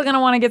 Still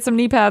gonna want to get some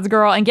knee pads,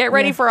 girl, and get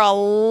ready for a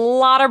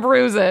lot of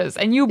bruises.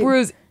 And you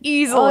bruise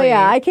easily. Oh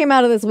yeah, I came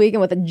out of this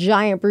weekend with a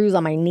giant bruise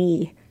on my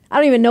knee. I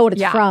don't even know what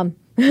it's from.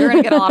 You're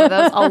gonna get a lot of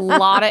those. A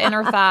lot of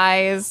inner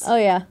thighs. Oh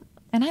yeah.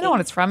 And I know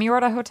what it's from. You were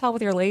at a hotel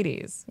with your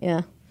ladies.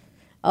 Yeah.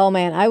 Oh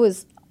man, I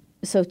was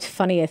so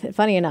funny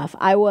enough.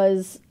 I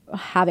was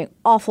having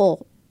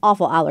awful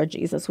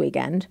allergies this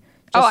weekend.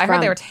 I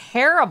heard they were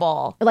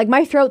terrible. Like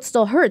my throat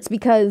still hurts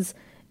because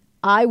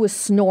I was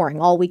snoring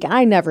all weekend.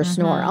 I never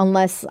snore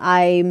unless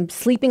I'm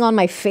sleeping on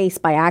my face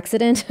by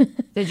accident.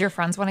 Did your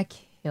friends want to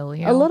kill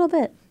you? A little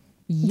bit.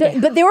 Yeah.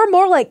 But they were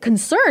more like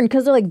concerned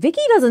because they're like,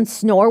 Vicky doesn't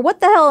snore. What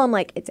the hell? I'm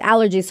like, it's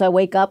allergies. So I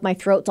wake up, my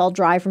throat's all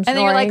dry from snoring.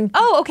 And then you're like,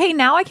 oh, okay,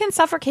 now I can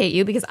suffocate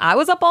you because I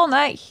was up all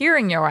night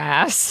hearing your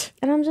ass.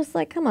 And I'm just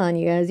like, come on,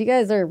 you guys. You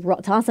guys are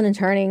tossing and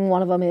turning.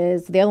 One of them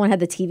is. The other one had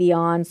the TV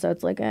on. So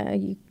it's like,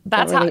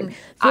 that's how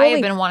I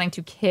have been wanting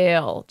to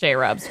kill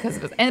J-Rubs because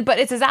of this. But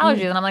it's his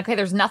allergies. And I'm like, okay,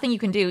 there's nothing you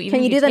can do. Even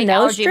can you if do the take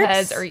nose allergy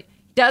strips? meds or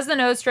does the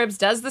nose strips,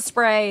 does the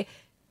spray.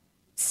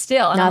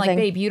 Still. And Nothing. I'm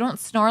like, babe, you don't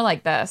snore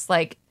like this.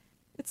 Like,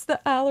 it's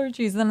the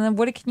allergies. And then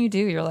what can you do?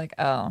 You're like,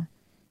 oh,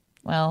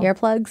 well.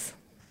 Earplugs.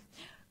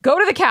 Go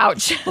to the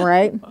couch.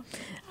 Right. Or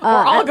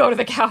I'll go to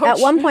the couch. At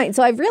one point,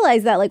 so I've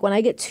realized that like when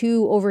I get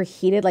too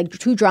overheated, like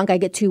too drunk, I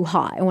get too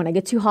hot. And when I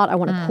get too hot, I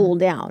want to cool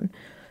down.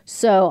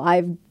 So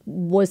I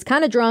was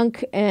kind of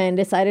drunk and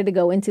decided to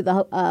go into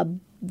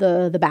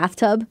the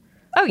bathtub.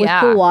 Oh, with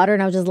yeah. cool water,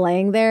 and I was just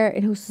laying there.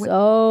 And it was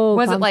so comfortable.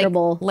 Was it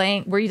like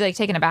laying? Were you like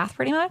taking a bath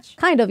pretty much?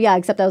 Kind of, yeah,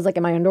 except I was like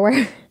in my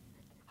underwear.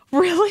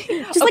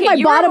 Really? Just like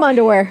my bottom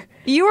underwear.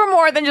 You were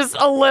more than just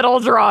a little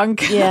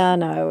drunk. Yeah,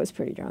 no, I was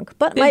pretty drunk.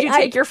 But Did you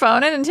take your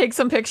phone in and take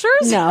some pictures?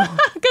 No.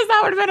 Because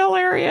that would have been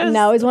hilarious.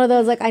 No, it was one of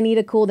those like I need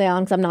to cool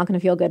down because I'm not going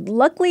to feel good.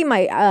 Luckily,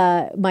 my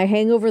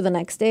hangover the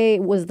next day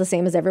was the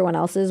same as everyone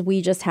else's.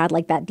 We just had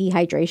like that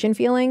dehydration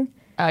feeling.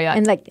 Oh, yeah.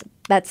 And like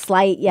that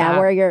slight,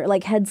 where your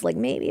like head's like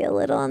maybe a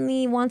little on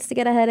the wants to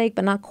get a headache,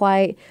 but not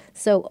quite.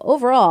 So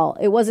overall,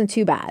 it wasn't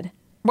too bad.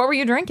 What were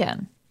you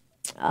drinking?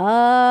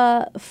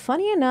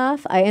 Funny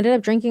enough, I ended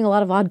up drinking a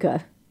lot of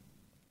vodka.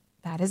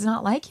 That is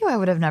not like you. I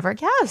would have never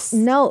guessed.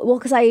 No, well,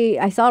 because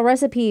I saw a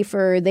recipe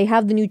they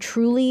have the new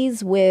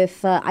Trulies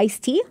with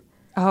iced tea.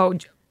 Oh,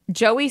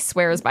 Joey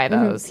swears by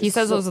those. He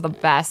says those are the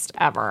best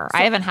ever.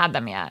 I haven't had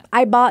them yet.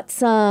 I bought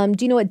some.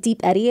 Do you know what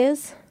Deep Eddy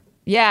is?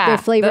 Yeah. Their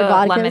flavored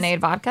vodkas.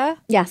 Lemonade vodka?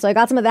 Yeah, so I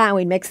got some of that and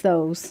we'd mix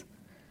those.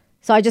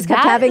 So I just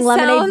kept having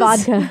lemonade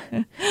vodka.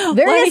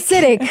 Very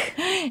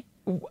acidic.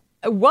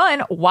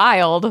 One,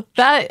 wild.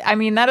 That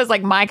is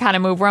like my kind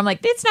of move where I'm like,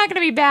 it's not going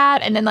to be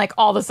bad. And then like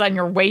all of a sudden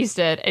you're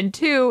wasted. And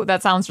two,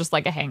 that sounds just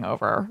like a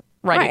hangover.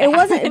 Right.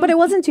 It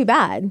wasn't too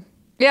bad.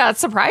 Yeah, it's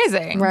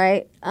surprising.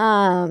 Right.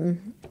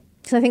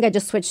 So I think I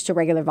just switched to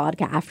regular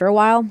vodka after a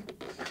while.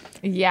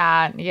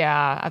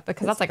 Yeah.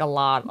 Because that's like a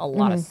lot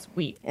of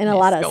sweet and a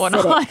lot of going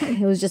acidic. on.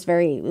 It was just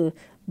very,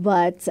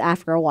 but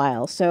after a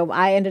while. So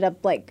I ended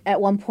up like at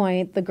one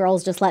point the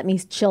girls just let me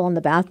chill in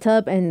the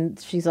bathtub, and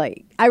she's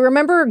like, I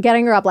remember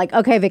getting her up like,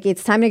 okay, Vicky,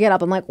 it's time to get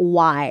up. I'm like,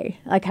 why?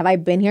 Like, have I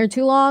been here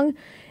too long?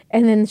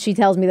 And then she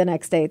tells me the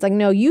next day, it's like,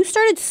 no, you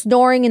started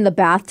snoring in the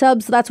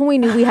bathtub, so that's when we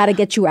knew we had to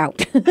get you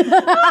out.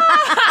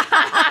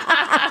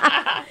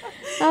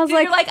 I was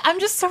You're like, I'm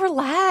just so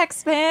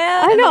relaxed,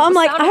 man. I know. I'm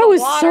like, I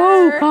was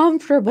so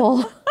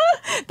comfortable.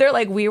 They're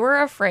like, we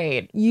were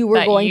afraid you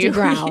were going to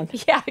drown.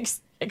 Yeah,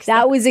 exactly.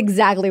 That was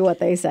exactly what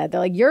they said. They're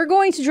like, you're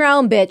going to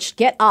drown, bitch.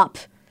 Get up.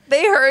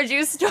 They heard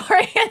you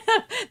snoring.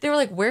 They were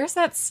like, where's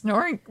that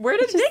snoring? Where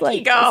did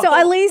Vicky go? So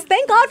at least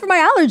thank God for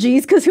my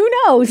allergies, because who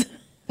knows?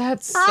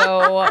 That's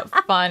so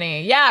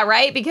funny. Yeah,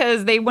 right?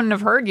 Because they wouldn't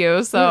have heard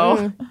you.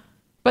 So,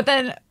 But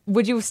then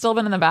would you have still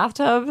been in the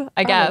bathtub?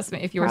 I guess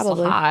if you were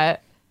still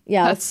hot.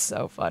 Yeah. That's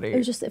so funny.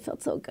 It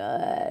felt so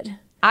good.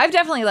 I've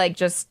definitely like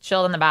just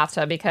chilled in the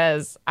bathtub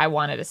because I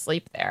wanted to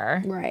sleep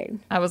there. Right.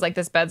 I was like,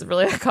 this bed's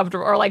really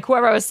uncomfortable. Or like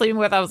whoever I was sleeping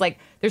with, I was like,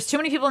 there's too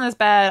many people in this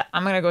bed.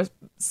 I'm going to go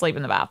sleep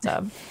in the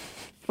bathtub.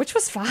 Which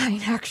was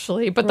fine,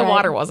 actually. But the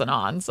water wasn't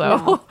on.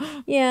 So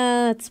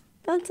yeah,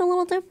 that's a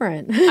little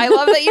different. I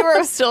love that you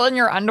were still in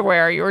your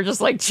underwear. You were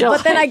just like chilling.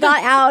 But then I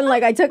got out and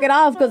like I took it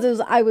off because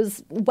I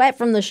was wet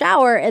from the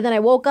shower. And then I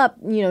woke up,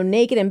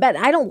 naked in bed.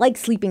 I don't like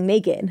sleeping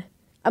naked.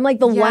 I'm like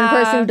the one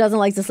person who doesn't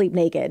like to sleep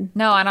naked.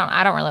 No,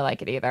 I don't really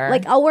like it either.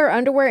 Like I'll wear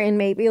underwear and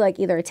maybe like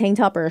either a tank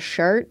top or a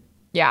shirt.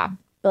 Yeah.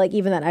 But like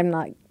even that I'm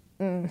not.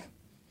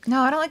 No,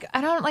 I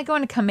don't like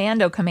going to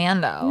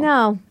commando.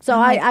 No. So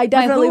I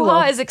definitely my will.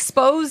 hoo-ha is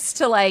exposed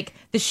to like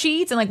the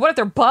sheets and like what if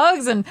they're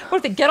bugs and what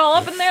if they get all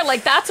up in there?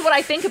 Like that's what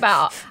I think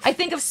about. I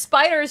think of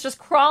spiders just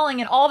crawling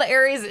in all the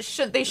areas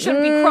that they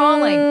shouldn't be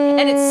crawling.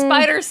 And it's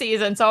spider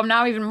season, so I'm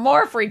now even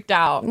more freaked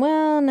out.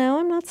 Well, now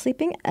I'm not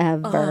sleeping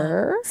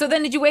ever. So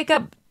then did you wake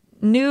up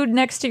nude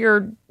next to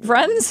your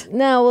friends?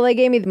 No, well, they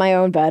gave me my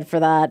own bed for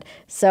that.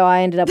 So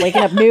I ended up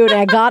waking up nude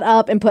and I got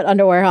up and put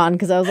underwear on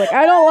because I was like,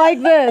 I don't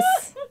like this.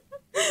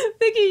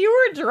 Vicky, you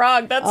were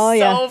drunk. That's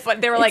so fun.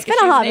 They were like,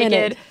 she's naked.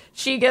 Minute.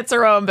 She gets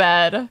her own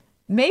bed.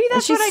 Maybe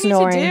that's what I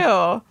need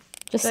to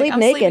do. Just Like, sleep I'm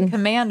naked. sleeping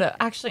commando.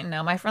 Actually,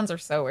 no, my friends are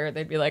so weird.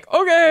 They'd be like,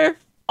 okay,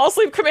 I'll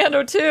sleep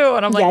commando too.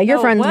 And I'm like, Yeah, your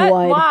no, friends what?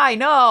 would. Why?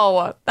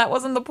 No, that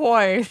wasn't the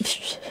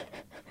point.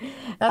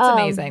 That's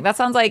amazing. That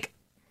sounds like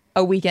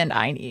a weekend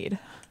I need.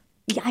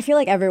 Yeah, I feel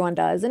like everyone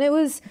does. And it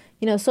was,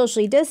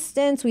 socially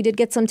distanced. We did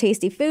get some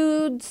tasty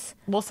foods.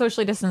 Well,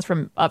 socially distanced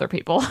from other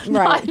people.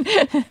 Right.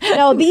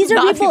 No, these are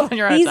not people. people in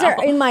your These hotel.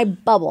 are in my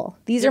bubble.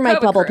 These Your are my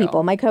COVID bubble crew.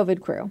 people, my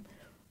COVID crew.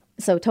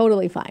 So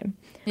totally fine.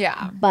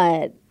 Yeah.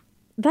 But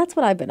that's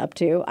what I've been up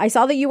to. I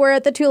saw that you were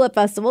at the Tulip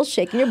Festival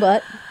shaking your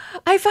butt.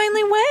 I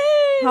finally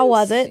went. How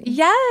was it?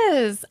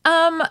 Yes.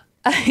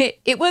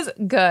 It was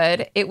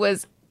good. It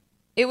was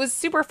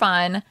super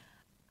fun.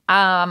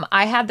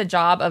 I had the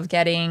job of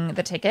getting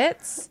the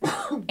tickets,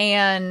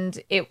 and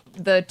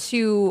the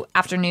 2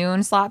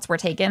 afternoon slots were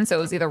taken, so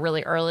it was either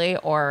really early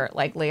or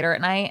like later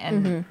at night,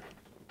 and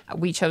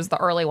we chose the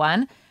early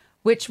one,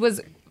 which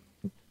was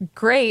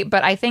great.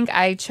 But I think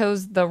I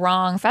chose the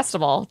wrong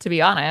festival, to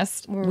be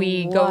honest.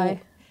 Why?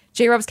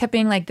 J-Rob's kept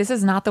being like, this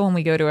is not the one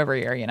we go to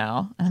every year, And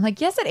I'm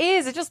like, yes, it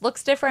is. It just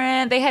looks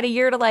different. They had a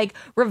year to like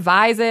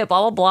revise it,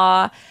 blah, blah,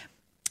 blah.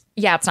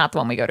 Yeah, it's not the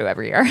one we go to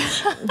every year.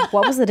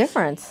 What was the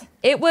difference?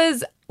 It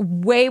was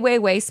way, way,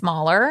 way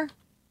smaller.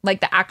 Like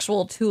the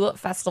actual Tulip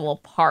Festival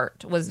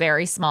part was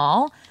very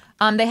small.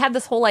 They had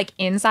this whole like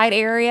inside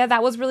area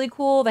that was really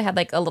cool. They had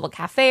like a little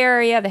cafe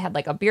area. They had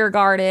like a beer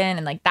garden,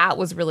 and like that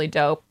was really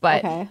dope.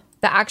 But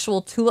the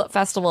actual Tulip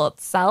Festival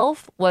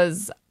itself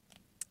was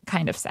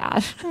kind of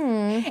sad.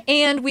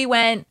 And we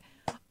went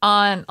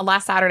on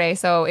last Saturday.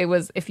 So it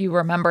was, if you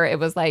remember, it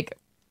was like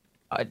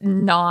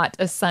not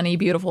a sunny,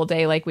 beautiful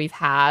day like we've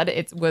had.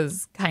 It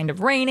was kind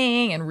of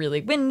raining and really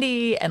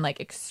windy and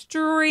like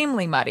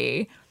extremely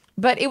muddy.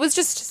 But it was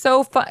just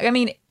so fun. I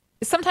mean,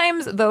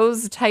 sometimes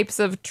those types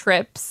of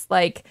trips,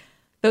 like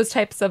those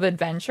types of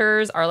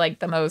adventures are like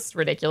the most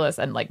ridiculous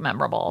and like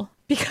memorable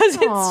because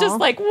it's just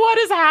like, what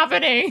is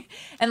happening?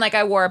 And like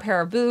I wore a pair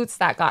of boots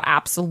that got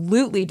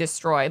absolutely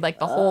destroyed. Like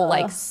the whole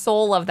like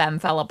sole of them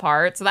fell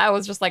apart. So that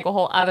was just like a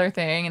whole other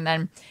thing. And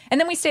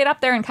then we stayed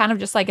up there and kind of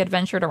just like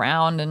adventured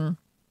around. And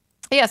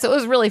yeah, so it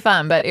was really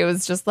fun. But it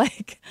was just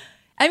like,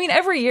 I mean,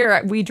 every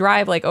year we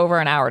drive like over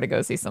an hour to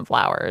go see some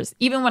flowers.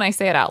 Even when I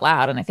say it out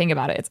loud and I think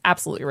about it, it's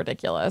absolutely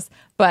ridiculous.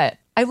 But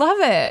I love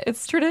it.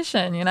 It's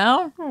tradition,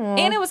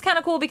 And it was kind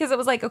of cool because it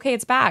was like, okay,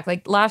 it's back.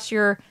 Like last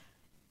year,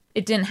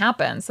 it didn't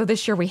happen. So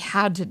this year we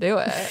had to do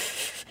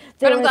it.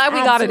 But I'm glad we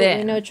got it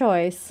in. No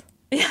choice.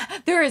 Yeah,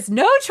 there is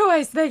no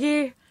choice,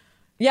 Vicky.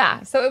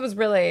 Yeah, so it was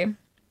really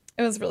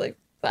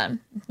fun.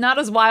 Not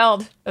as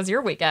wild as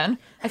your weekend.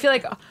 I feel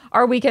like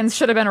our weekends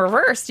should have been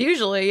reversed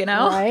usually,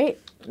 Right?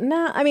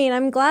 No, I mean,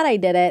 I'm glad I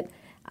did it.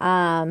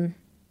 I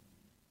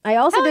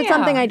also did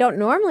something I don't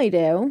normally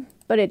do,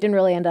 but it didn't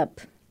really end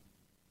up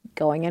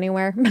going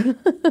anywhere.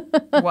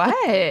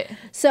 What?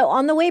 So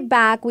on the way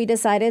back, we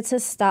decided to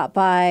stop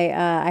by.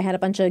 I had a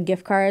bunch of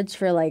gift cards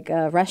for like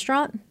a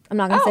restaurant. I'm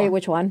not going to say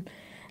which one.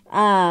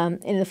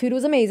 And the food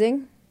was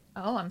amazing.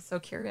 Oh, I'm so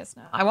curious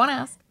now. I want to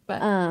ask, but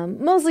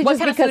mostly what just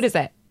kind of food is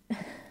it?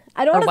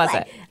 I don't Or want to was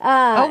say. it?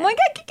 Oh my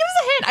God, give us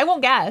a hint. I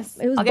won't guess.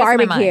 It was I'll guess in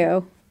my mind.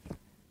 barbecue.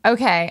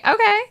 Okay.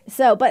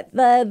 So, but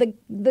the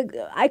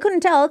I couldn't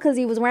tell because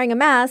he was wearing a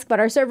mask, but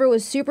our server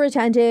was super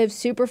attentive,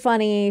 super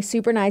funny,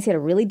 super nice. He had a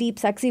really deep,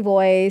 sexy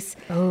voice.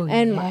 Oh,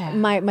 and yeah.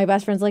 my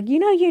best friend's like, you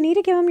need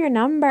to give him your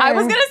number. I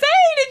was going to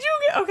say, did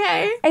you?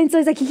 Okay. And so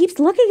he's like, he keeps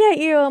looking at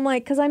you. I'm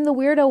like, because I'm the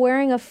weirdo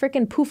wearing a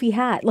freaking poofy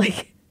hat.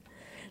 Like,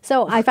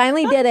 so I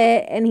finally did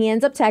it, and he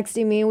ends up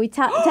texting me. We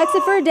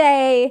texted for a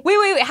day.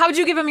 Wait. How did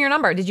you give him your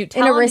number? Did you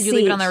tell In a him? receipt. Did you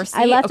leave it on the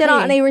receipt? I left it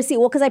on Okay. a receipt.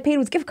 Well, because I paid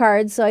with gift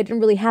cards, so I didn't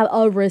really have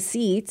a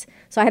receipt.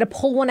 So I had to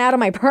pull one out of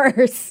my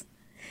purse.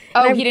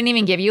 Oh, he didn't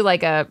even give you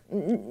like a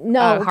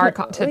hard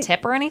to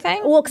tip or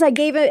anything? Well, because I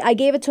gave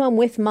it to him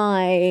with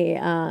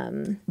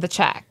my The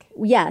check.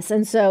 yes,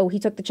 and so he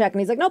took the check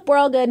and he's like, nope, we're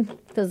all good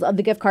because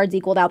the gift cards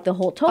equaled out the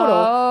whole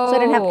total, so I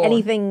didn't have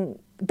anything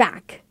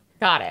back.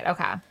 Got it.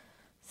 Okay.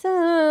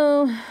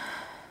 So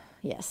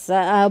yes,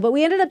 but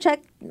we ended up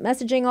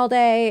messaging all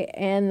day,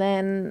 and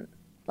then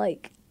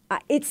like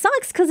it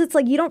sucks because it's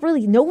like you don't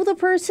really know the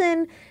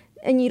person,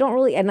 and you don't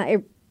really. And I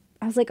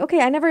was like, okay,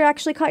 I never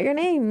actually caught your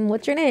name.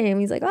 What's your name?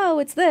 He's like, oh,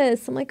 it's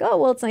this. I'm like, oh,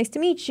 well, it's nice to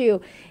meet you.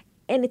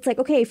 And it's like,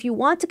 okay, if you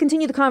want to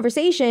continue the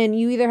conversation,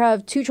 you either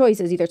have two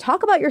choices: either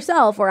talk about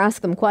yourself or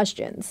ask them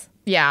questions.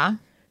 Yeah.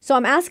 So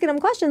I'm asking him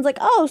questions like,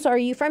 oh, so are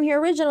you from here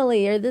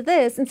originally, or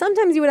this? And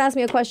sometimes he would ask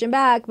me a question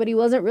back, but he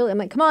wasn't really. I'm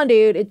like, come on,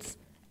 dude,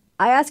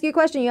 I ask you a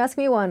question, you ask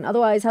me one.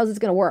 Otherwise, how's this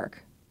going to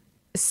work?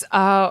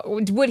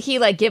 Would he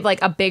like give like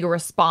a big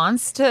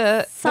response to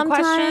the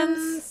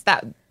questions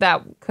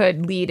that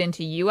could lead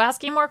into you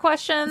asking more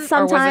questions?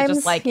 Sometimes, or was it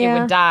just like it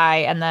would die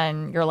and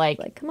then you're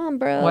like, come on,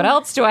 bro. what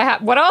else do I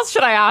have? What else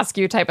should I ask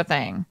you type of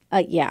thing?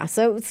 Yeah,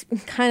 so it's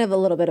kind of a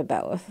little bit of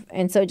both.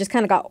 And so it just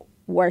kind of got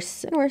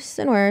worse and worse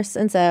and worse.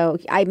 And so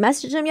I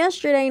messaged him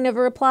yesterday,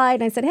 never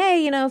replied. And I said,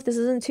 hey, if this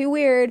isn't too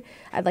weird,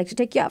 I'd like to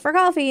take you out for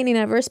coffee. And he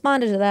never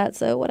responded to that.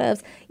 So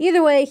whatevs.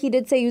 Either way, he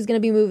did say he was going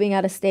to be moving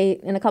out of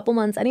state in a couple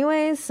months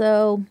anyways.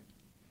 So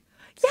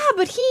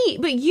Yeah,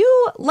 but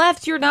you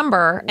left your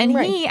number and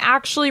he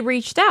actually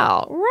reached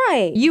out.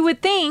 Right. You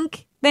would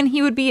think then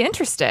he would be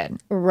interested.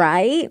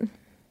 Right.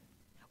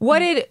 What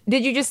did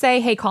you just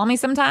say, hey, call me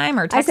sometime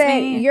or text I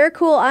said, me? you're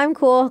cool, I'm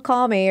cool,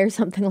 call me or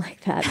something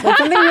like that. But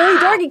something really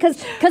dorky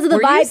because of the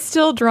Were vibe. you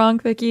still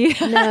drunk, Vicky?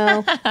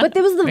 No. But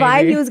there was the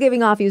vibe he was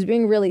giving off. He was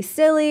being really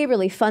silly,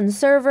 really fun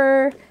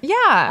server.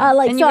 Yeah.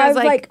 And so I was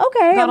like,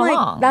 okay. got I'm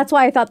along. like, that's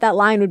why I thought that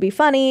line would be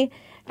funny.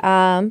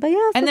 But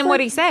yeah. And then what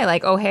did he say?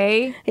 Like, oh,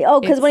 hey?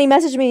 Because when he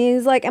messaged me,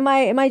 he's like, am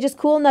I just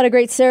cool? Not a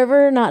great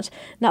server? Not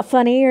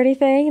funny or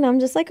anything? And I'm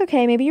just like,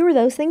 okay, maybe you were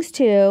those things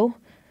too.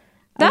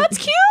 That's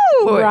cute.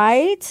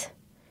 Right?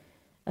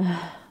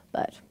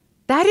 But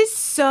that is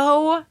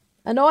so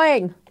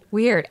annoying.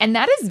 Weird. And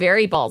that is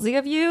very ballsy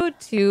of you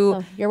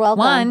to, you're welcome.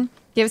 1,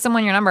 give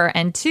someone your number,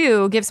 and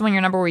 2, give someone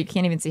your number where you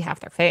can't even see half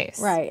their face.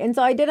 Right. And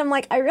so I did. I'm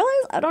like, I realize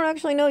I don't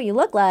actually know what you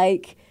look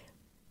like.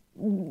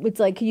 It's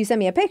like, can you send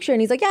me a picture?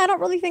 And he's like, yeah, I don't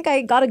really think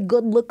I got a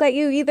good look at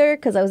you either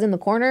because I was in the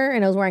corner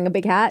and I was wearing a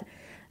big hat,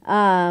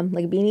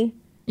 like a beanie.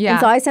 Yeah. And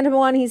so I sent him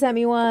one, he sent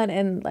me one,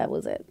 and that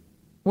was it.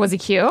 Was he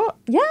cute?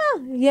 Yeah.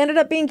 He ended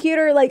up being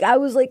cuter. Like, I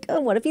was like, oh,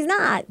 what if he's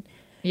not?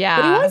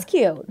 Yeah. But he was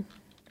cute.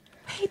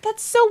 Wait,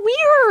 that's so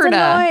weird. It's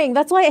annoying.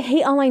 That's why I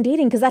hate online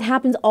dating because that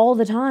happens all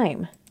the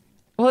time.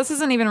 Well, this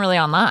isn't even really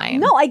online.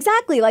 No,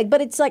 exactly. Like, but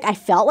it's like I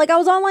felt like I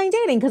was online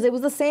dating because it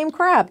was the same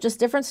crap, just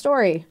different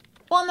story.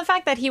 Well, and the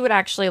fact that he would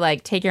actually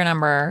like take your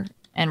number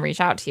and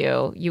reach out to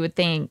you, you would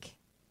think,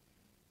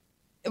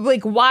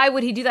 like, why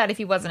would he do that if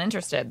he wasn't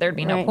interested? There'd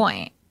be no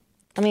point.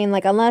 I mean,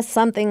 like, unless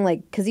something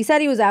like, because he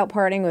said he was out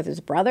partying with his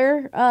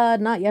brother,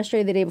 not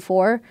yesterday, the day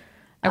before.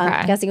 Okay.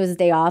 I'm guessing it was his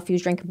day off. He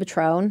was drinking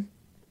Patron.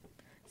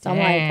 So I'm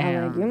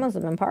like, you must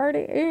have been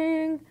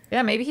partying.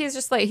 Yeah, maybe he's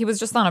just like, he was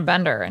just on a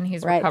bender and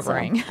he's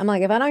recovering. So I'm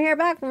like, if I don't hear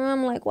back from him,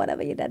 I'm like,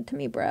 whatever you did to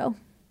me, bro.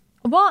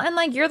 Well, and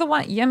like, you're the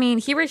one, I mean,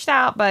 he reached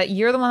out, but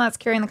you're the one that's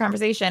carrying the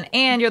conversation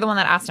and you're the one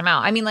that asked him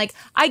out. I mean, like,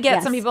 I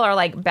get some people are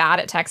like bad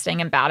at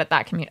texting and bad at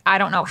that community. I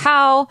don't know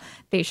how.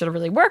 They should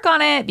really work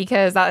on it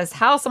because that is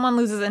how someone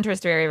loses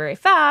interest very, very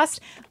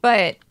fast.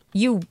 But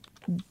you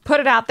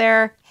put it out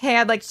there, hey,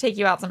 I'd like to take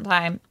you out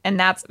sometime. And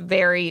that's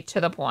very to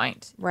the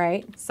point.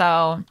 Right.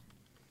 So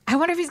I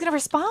wonder if he's going to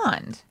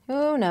respond.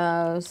 Who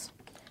knows?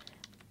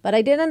 But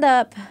I did end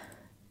up,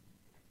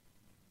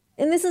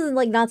 and this is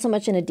like not so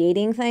much in a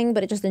dating thing,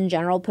 but just in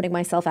general, putting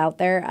myself out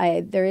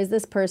there. There is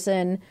this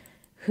person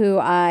who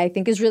I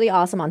think is really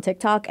awesome on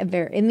TikTok, and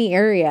they're in the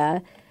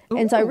area. Ooh.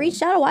 And so I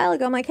reached out a while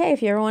ago. I'm like, hey,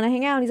 if you ever want to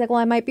hang out. And he's like, well,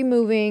 I might be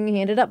moving.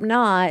 He ended up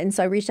not. And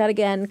so I reached out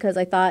again because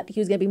I thought he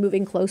was going to be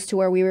moving close to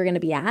where we were going to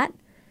be at.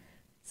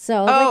 So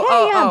I was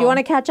like, hey, do you want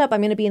to catch up? I'm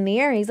going to be in the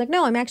area. He's like,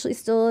 no, I'm actually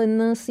still in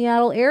the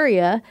Seattle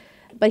area.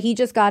 But he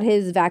just got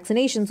his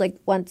vaccinations, like,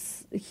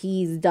 once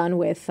he's done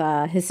with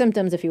his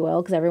symptoms, if you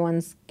will, because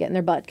everyone's getting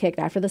their butt kicked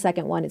after the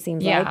second one, it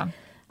seems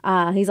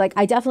like. He's like,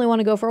 I definitely want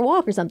to go for a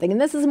walk or something.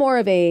 And this is more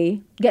of a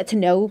get to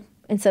know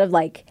instead of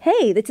like,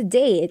 hey, it's a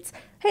date. It's,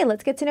 hey,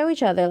 let's get to know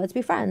each other. Let's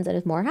be friends. And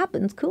if more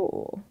happens,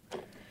 cool.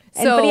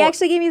 But he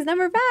actually gave me his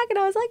number back, and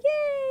I was like,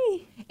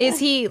 yay. Is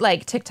he,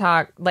 like,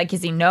 TikTok, like,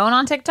 is he known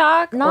on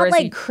TikTok? Not,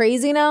 like,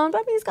 crazy known, but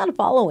I mean, he's got a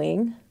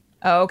following.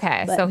 Oh,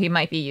 okay. So he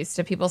might be used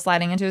to people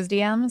sliding into his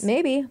DMs?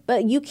 Maybe.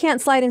 But you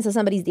can't slide into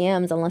somebody's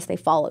DMs unless they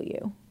follow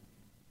you.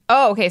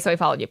 Oh, okay. So he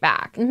followed you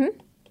back. Mm-hmm.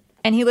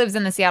 And he lives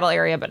in the Seattle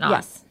area, but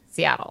not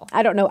Seattle.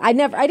 I don't know. I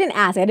didn't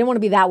ask. I didn't want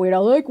to be that weird. I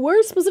was like,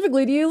 where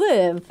specifically do you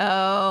live?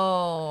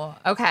 Oh,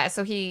 okay.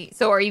 So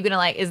are you going to,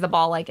 like, is the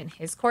ball, like, in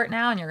his court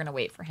now and you're going to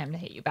wait for him to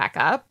hit you back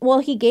up? Well,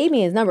 he gave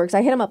me his number because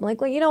I hit him up. I'm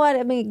like, well, you know what?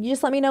 I mean, you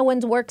just let me know when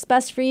works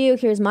best for you.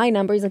 Here's my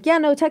number. He's like, yeah,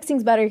 no,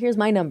 texting's better. Here's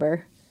my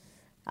number.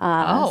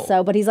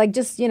 But he's like,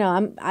 just,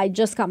 I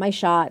just got my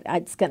shot.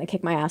 It's going to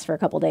kick my ass for a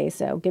couple days.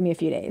 So give me a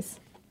few days.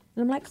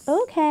 And I'm like,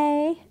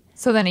 okay.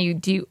 So then are you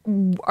okay?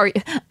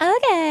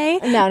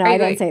 No, I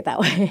don't say it that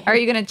way. Are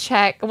you going to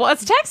check? Well,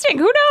 it's texting.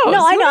 Who knows?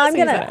 No, I know.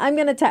 I'm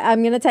going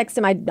to text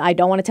him. I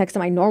don't want to text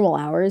him my normal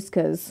hours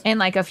because in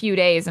like a few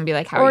days and be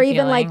like, how are you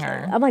feeling?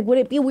 I'm like, would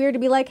it be weird to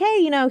be like,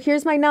 hey,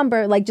 here's my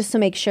number, like, just to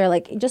make sure,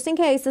 like, just in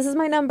case, this is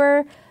my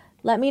number.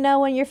 Let me know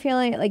when you're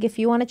feeling, like, if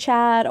you want to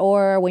chat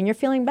or when you're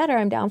feeling better.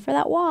 I'm down for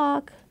that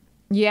walk.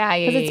 Yeah.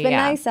 Because it's been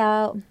nice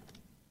out.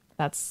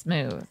 That's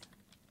smooth.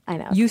 I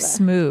know. You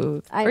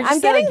smooth. I'm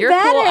getting you're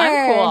better. Cool,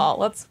 I'm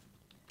cool.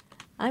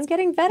 I'm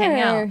getting better.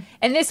 Hang out.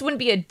 And this wouldn't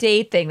be a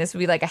date thing. This would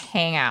be like a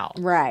hangout.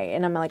 Right.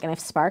 And I'm like, and if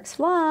sparks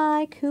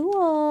fly,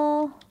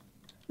 cool.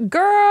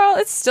 Girl,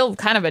 it's still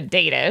kind of a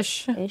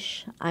date-ish.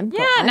 I'm cool.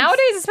 Yeah,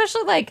 nowadays,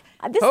 especially like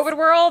COVID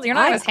world, you're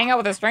not going to hang out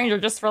with a stranger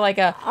just for like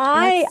a...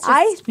 I'm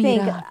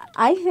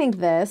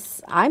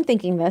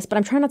thinking this, but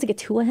I'm trying not to get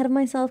too ahead of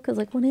myself because,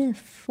 like, what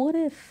if?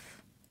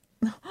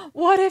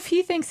 What if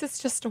he thinks it's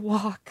just a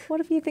walk? What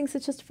if he thinks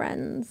it's just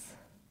friends?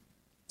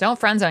 Don't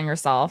friend zone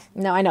yourself.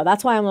 No, I know.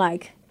 That's why I'm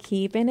like,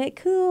 keeping it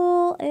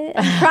cool.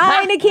 I'm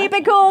trying to keep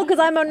it cool because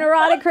I'm a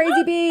neurotic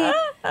crazy bee.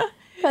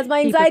 Because my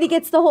anxiety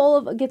gets a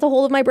hold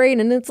of my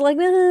brain, and it's like,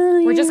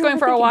 we're just going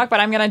for a walk,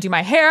 but I'm gonna do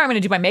my hair, I'm gonna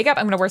do my makeup,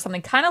 I'm gonna wear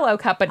something kind of low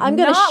cut, but I'm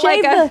gonna not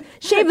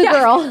shave the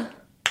girl.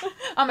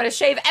 I'm going to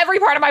shave every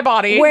part of my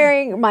body.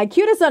 Wearing my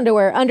cutest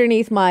underwear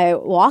underneath my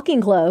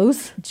walking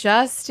clothes.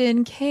 Just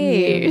in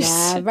case.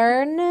 You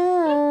never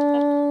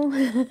know.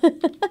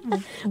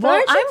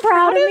 Well, I'm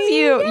proud of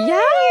you. Yay.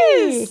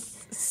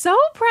 Yes. So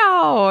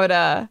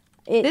proud.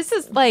 This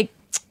is like,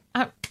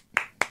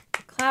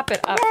 clap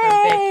it up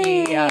for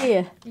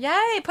Vicky.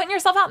 Yay. Putting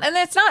yourself out. And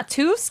it's not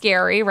too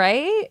scary,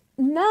 right?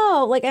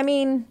 No, like, I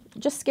mean,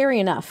 just scary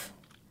enough.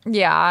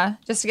 Yeah.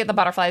 Just to get the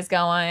butterflies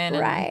going.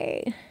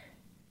 Right.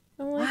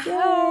 I'm like,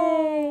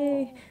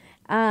 yay.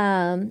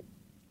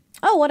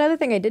 Oh, one other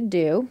thing I did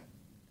do.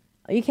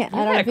 You can't.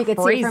 I don't know if you could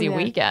see it from crazy there.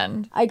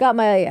 weekend.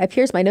 I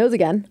pierced my nose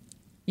again.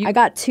 I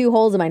got 2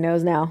 holes in my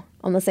nose now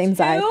on the same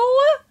side.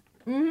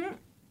 Mm-hmm.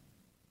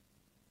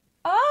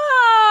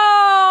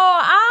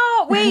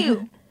 Oh, wait.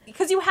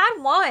 Because you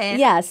had one.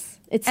 Yes,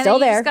 it's and still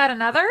then you there. Just got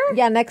another?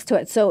 Yeah, next to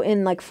it. So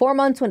in like 4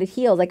 months when it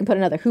heals, I can put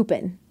another hoop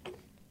in.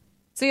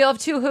 So you'll have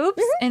 2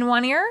 hoops in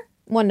one ear?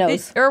 One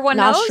nose. Or one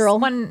nostril.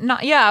 nose? One,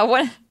 not, yeah.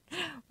 One.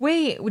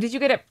 Wait, did you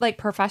get it like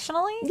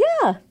professionally?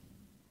 Yeah.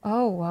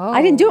 Oh, whoa.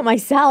 I didn't do it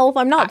myself.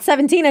 I'm not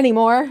 17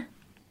 anymore.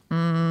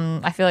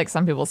 I feel like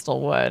some people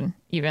still would,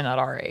 even at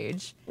our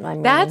age. I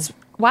mean,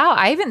 Wow,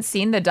 I haven't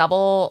seen the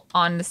double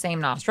on the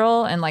same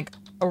nostril in like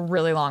a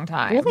really long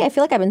time. really, I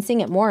feel like I've been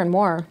seeing it more and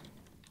more.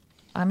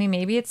 I mean,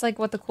 maybe it's like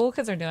what the cool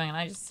kids are doing, and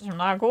I'm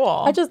not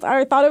cool.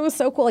 I thought it was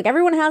so cool. Like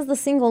everyone has the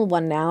single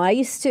one now.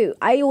 I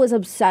was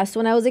obsessed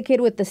when I was a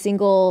kid with the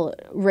single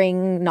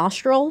ring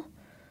nostril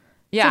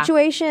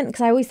situation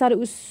because I always thought it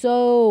was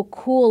so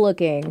cool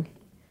looking.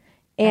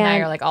 And now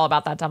you're like all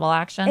about that double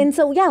action. And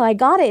so, yeah, I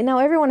got it. And now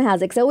everyone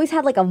has it. Because I always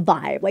had like a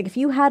vibe. Like if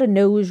you had a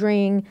nose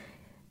ring,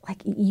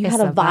 like you had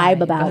a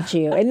vibe about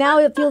you. And now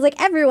it feels like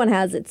everyone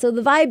has it. So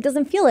the vibe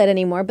doesn't feel it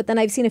anymore. But then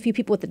I've seen a few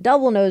people with the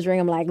double nose ring.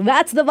 I'm like,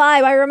 that's the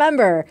vibe I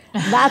remember.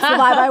 That's the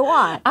vibe I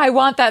want. I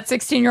want that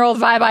 16-year-old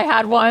vibe I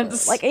had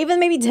once. Like even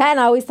maybe 10,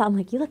 I always thought, I'm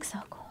like, you look so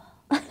cool.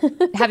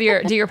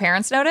 Do your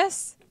parents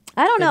notice?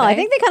 I don't know. I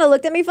think they kind of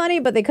looked at me funny,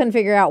 but they couldn't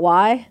figure out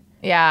why.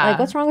 Yeah. Like,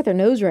 what's wrong with their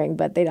nose ring?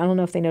 But I don't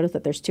know if they noticed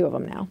that there's 2 of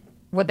them now.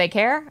 Would they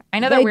care? I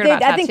know they're weird about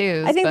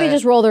tattoos. I think they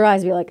just roll their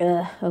eyes and be like,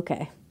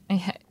 okay.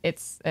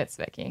 It's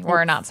Vicky.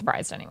 We're not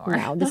surprised anymore.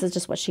 No, this is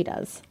just what she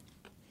does.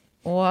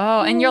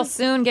 Whoa. And you'll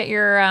soon get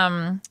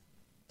your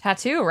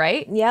tattoo,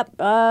 right? Yep.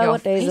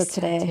 What day is it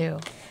today? Tattoo.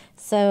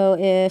 So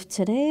if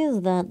today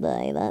is that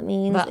day, that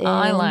means The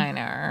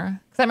eyeliner.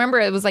 Because I remember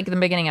it was like the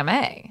beginning of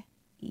May.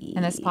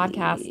 And this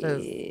podcast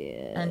is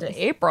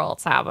into April.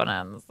 It's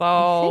happening.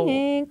 So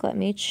let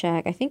me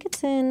check. I think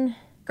it's in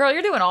girl,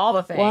 you're doing all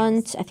the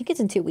things. I think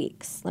it's in 2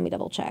 weeks. Let me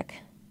double check.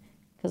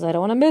 Because I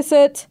don't want to miss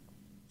it.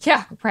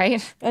 Yeah,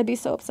 right. I'd be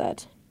so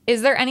upset.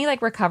 Is there any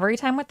like recovery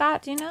time with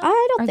that? Do you know?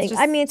 I don't think.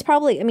 I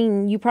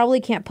mean, you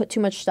probably can't put too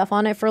much stuff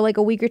on it for like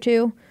a week or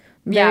 2.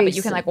 Yeah, but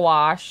you can like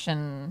wash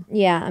and...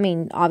 Yeah, I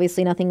mean,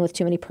 obviously nothing with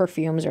too many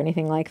perfumes or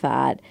anything like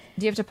that.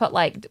 Do you have to put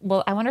like...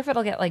 Well, I wonder if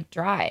it'll get like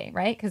dry,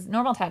 right? Because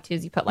normal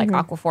tattoos, you put like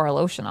Aquaphor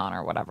lotion on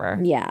or whatever.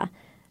 Yeah.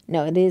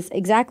 No, it is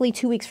exactly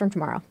 2 weeks from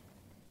tomorrow.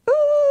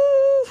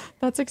 Ooh,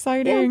 that's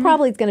exciting. Yeah,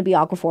 probably it's going to be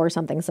Aquaphor or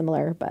something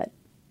similar, but...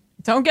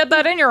 Don't get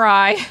that in your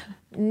eye.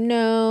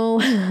 No.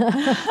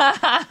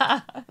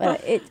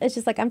 But it's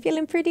just like, I'm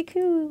feeling pretty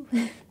cool.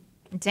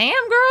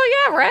 Damn, girl,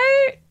 yeah,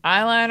 right?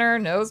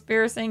 Eyeliner, nose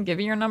piercing,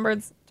 giving your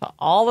numbers to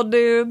all the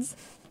dudes.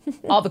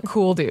 All the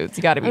cool dudes.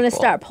 You got to be cool. I'm going to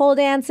start pole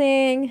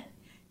dancing.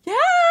 Yeah.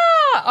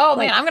 Oh,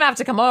 man, I'm going to have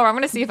to come over. I'm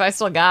going to see if I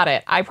still got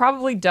it. I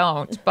probably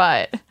don't,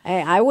 but...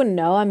 I wouldn't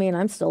know. I mean,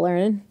 I'm still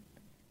learning.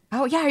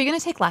 Oh, yeah. Are you going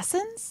to take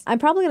lessons? I'm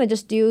probably going to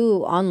just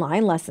do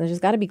online lessons. There's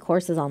got to be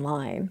courses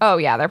online. Oh,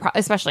 yeah. They're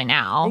especially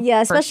now.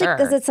 Yeah, especially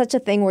because it's such a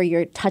thing where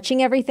you're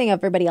touching everything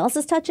everybody else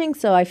is touching.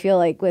 So I feel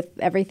like with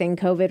everything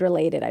COVID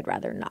related, I'd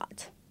rather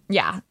not.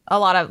 Yeah. A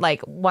lot of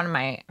like one of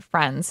my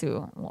friends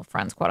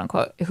friends, quote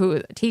unquote,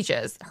 who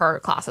teaches, her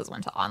classes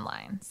went to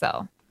online.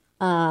 So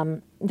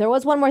there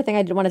was one more thing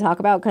I did want to talk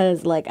about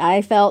because like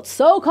I felt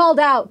so called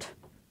out.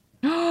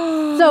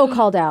 So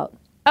called out.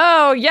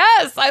 Oh,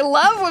 yes. I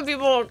love when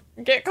people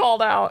get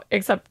called out,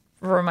 except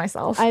for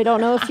myself. I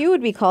don't know if you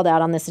would be called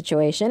out on this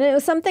situation. It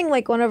was something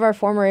like one of our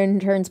former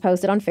interns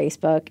posted on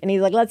Facebook, and he's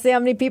like, let's see how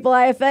many people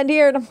I offend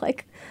here. And I'm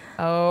like,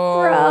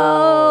 oh,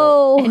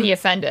 bro. And he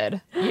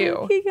offended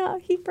you.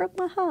 He broke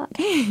my heart.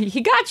 He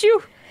got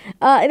you.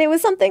 And it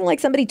was something like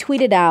somebody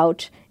tweeted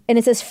out, and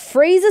it says,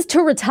 phrases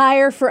to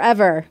retire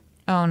forever.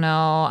 Oh,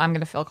 no. I'm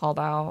going to feel called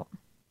out.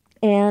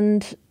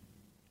 And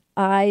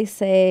I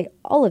say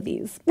all of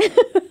these.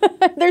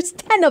 There's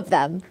 10 of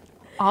them.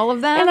 All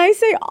of them? And I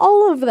say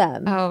all of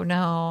them. Oh,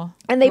 no.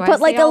 And they Do put I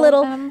like say a all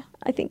little, of them?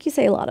 I think you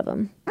say a lot of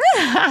them.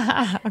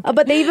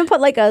 But they even put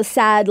like a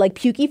sad, like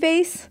pukey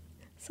face.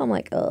 So I'm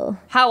like, oh.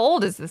 How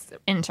old is this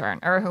intern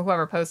or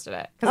whoever posted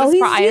it? Oh,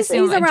 he's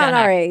around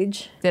our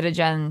age. Did a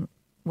Gen,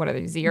 what are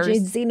these,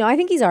 years? No, I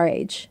think he's our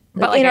age.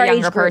 But like in a our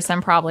younger age group.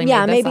 person probably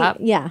made this up.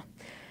 Yeah.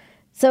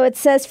 So it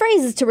says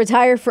phrases to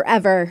retire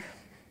forever.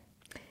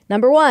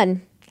 Number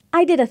 1,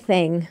 I did a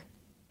thing.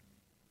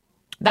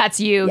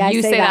 That's you. Yeah,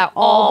 you say that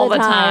all the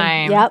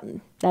time. Yep.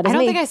 That is I don't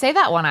me. think I say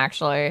that one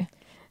actually.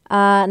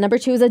 Number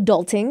 2 is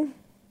adulting.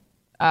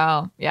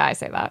 Oh, yeah, I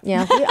say that.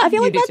 Yeah, I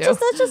feel like that's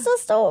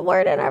just a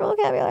word in our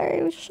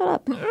vocabulary. Shut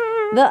up.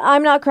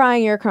 I'm not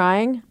crying, you're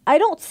crying. I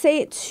don't say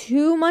it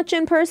too much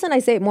in person. I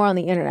say it more on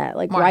the internet,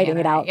 like More writing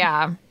it out.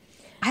 Yeah.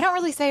 I don't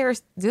really say or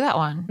do that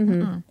one.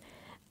 Mm-hmm.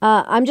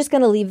 I'm just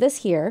going to leave this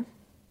here.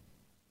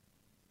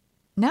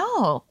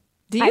 No.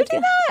 Do you do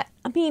that?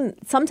 I mean,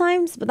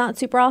 sometimes, but not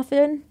super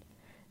often.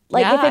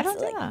 Like Yeah, if I it's don't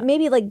do like that.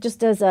 maybe like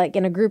just as like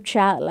in a group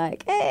chat,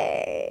 like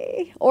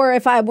hey, or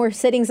if we're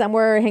sitting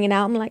somewhere hanging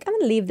out, I'm like I'm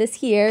gonna leave this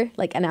here,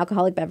 like an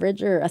alcoholic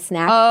beverage or a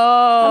snack.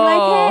 Oh. I'm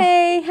like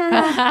hey,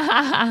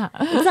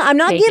 I'm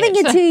not Take giving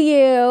it. it to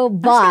you, I'm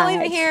just but gonna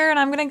leave it here and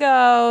I'm gonna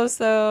go.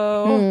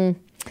 So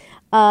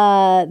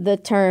the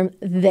term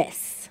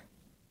this,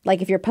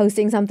 like if you're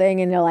posting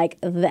something and you're like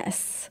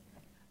this,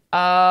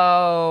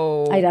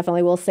 oh, I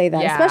definitely will say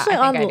that, yeah, especially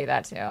I on. think I do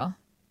that too.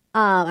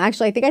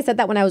 Actually, I think I said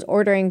that when I was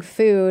ordering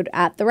food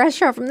at the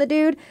restaurant from the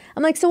dude.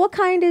 I'm like, so what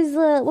kind of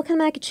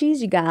mac and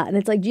cheese you got? And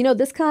it's like, do you know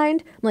this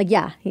kind? I'm like,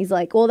 yeah. He's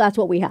like, well, that's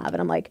what we have.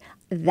 And I'm like,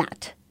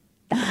 that.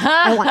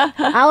 I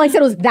want. All I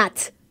said was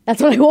that.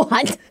 That's what I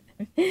want.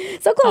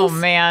 So Oh close.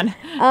 man.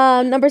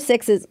 Number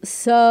 6 is,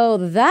 so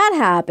that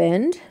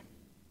happened.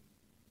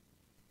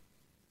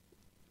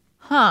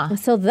 Huh.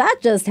 So that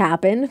just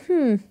happened.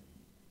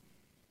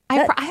 I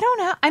don't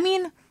know. I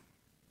mean,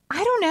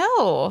 I don't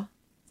know.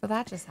 So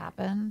that just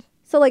happened.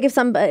 So like if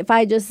someone I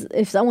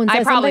says probably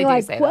something do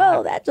like, say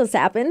whoa, that just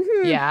happened.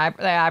 Yeah,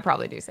 I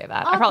probably do say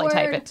that. I probably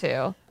type it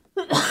too.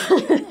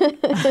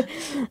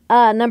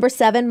 Number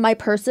 7, my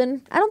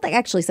person. I don't think I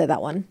actually say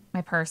that one.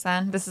 My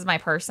person. This is my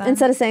person.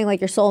 Instead of saying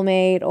like your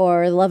soulmate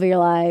or the love of your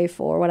life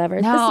or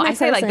whatever. No, this is my I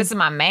say like person. this is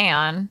my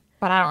man,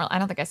 but I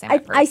don't think I say my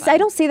person. I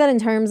don't say that in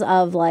terms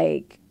of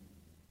like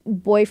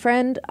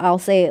boyfriend. I'll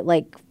say it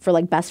like for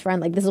like best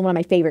friend. Like this is one of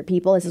my favorite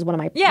people. This is one of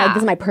my like, this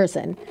is my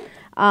person.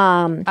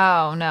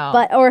 Oh no.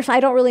 But or if I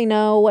don't really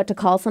know what to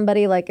call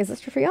somebody, like is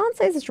this your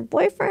fiance? Is this your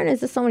boyfriend? Is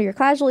this someone you're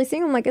casually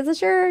seeing? I'm like, is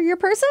this your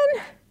person?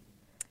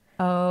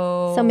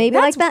 Oh, So maybe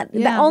like that.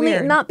 Yeah, that only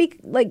weird. not be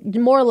like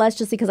more or less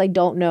just because I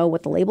don't know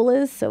what the label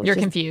is. So You're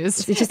it's just,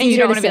 confused. It's just and you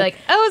easier don't want to be say, like,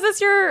 oh, is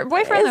this your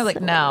boyfriend? They're like,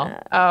 no.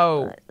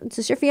 Oh, is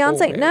this your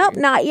fiance? Okay. Nope,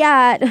 not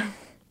yet.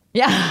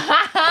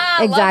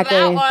 yeah. Exactly.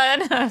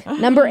 Love that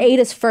one. Number 8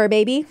 is fur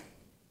baby.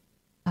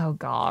 Oh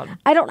God.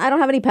 I don't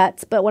have any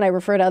pets, but when I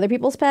refer to other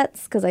people's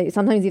pets, because I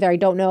sometimes either I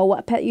don't know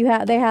what pet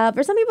they have,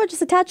 or some people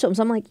just attach them.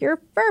 So I'm like, you're a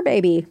fur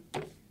baby.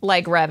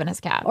 Like Rev and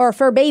his cats. Or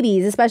fur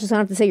babies, especially so I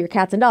don't have to say your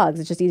cats and dogs.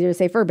 It's just easier to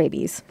say fur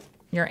babies.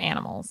 Your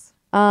animals.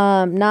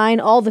 9,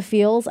 all the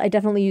feels. I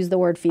definitely use the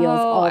word feels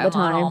all the I'm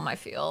time. on all my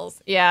feels.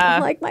 Yeah. I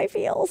like my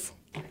feels.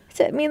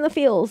 Hit me in the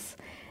feels.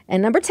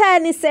 And number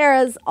 10 is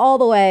Sarah's all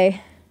the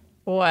way.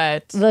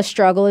 What? The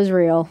struggle is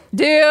real.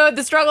 Dude,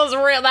 the struggle is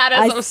real. That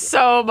is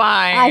so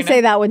mine. I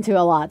say that one too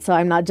a lot, so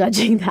I'm not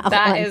judging that one.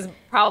 That is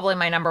probably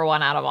my number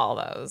one out of all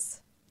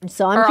those.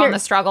 So I'm Or here. on the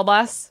struggle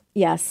bus.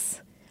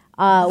 Yes.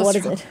 What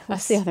is struggle it?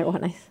 What's the other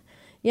one?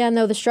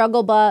 The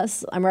struggle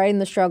bus. I'm riding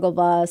the struggle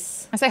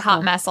bus. I say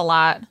hot mess a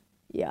lot.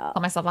 Yeah.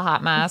 Call myself a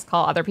hot mess.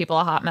 Call other people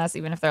a hot mess,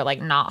 even if they're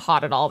like not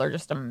hot at all. They're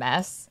just a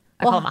mess.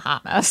 I call them a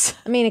hot mess.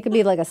 I mean, it could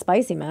be like a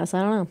spicy mess.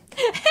 I don't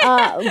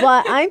know.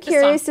 But I'm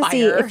curious to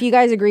see fire. if you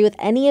guys agree with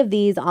any of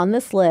these on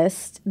this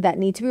list that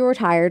need to be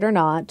retired or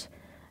not.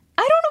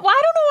 I don't know.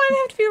 I don't know why they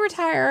have to be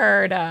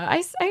retired.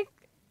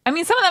 I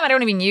mean, some of them I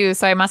don't even use,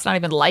 so I must not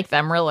even like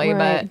them really.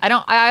 Right. But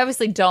I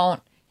obviously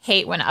don't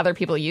hate when other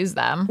people use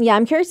them. Yeah,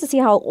 I'm curious to see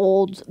how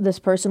old this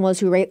person was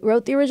who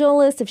wrote the original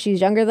list, if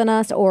she's younger than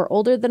us or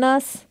older than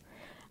us.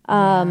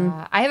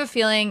 I have a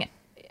feeling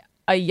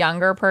a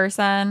younger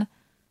person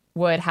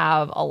would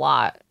have a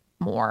lot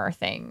more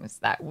things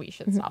that we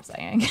should stop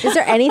saying. Is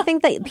there anything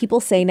that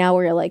people say now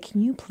where you're like,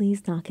 can you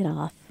please knock it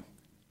off?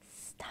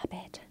 Stop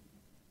it.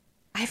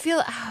 I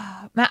feel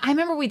I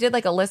remember we did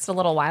like a list a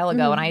little while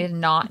ago and I did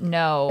not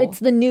know. It's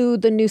the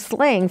new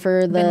slang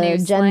for the new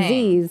Gen slang.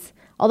 Zs.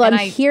 Although And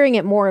I'm hearing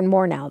it more and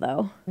more now,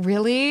 though.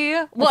 Really?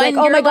 Well, It's like, and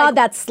oh you're my God, like-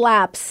 that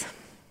slaps.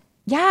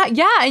 Yeah,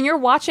 and you're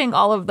watching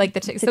all of like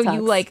the so you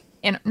TikToks. like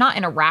not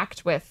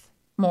interact with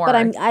more. But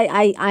I'm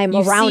you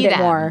around see it them.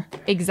 more.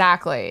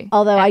 Exactly.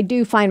 Although I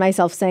do find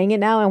myself saying it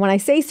now, and when I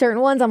say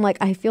certain ones, I'm like,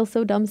 I feel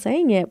so dumb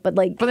saying it, but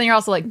like, But then you're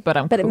also like, but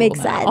it cool makes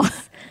now.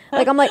 sense.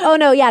 Like I'm like, oh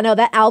no, yeah, no,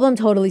 that album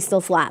totally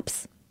still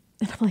slaps.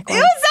 And I'm like, It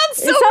sounds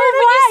so weird when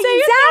you right, say it,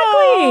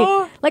 exactly.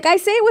 though. Like I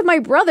say it with my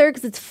brother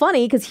because it's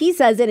funny because he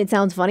says it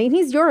sounds funny, and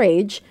he's your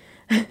age.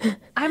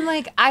 I'm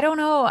like, I don't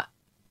know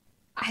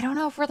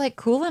if we're like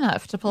cool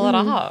enough to pull it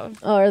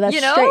off. Or that's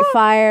You know? straight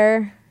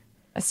fire.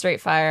 A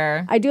straight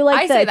fire. I do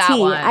like say the that tea.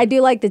 one. I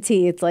do like the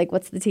tea. It's like,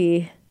 what's the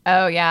tea?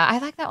 Oh yeah, I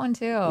like that one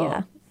too.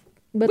 Yeah.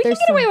 But We can there's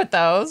get some, away with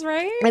those,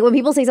 right? like when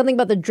people say something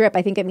about the drip,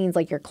 I think it means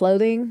like your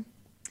clothing.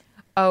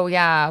 Oh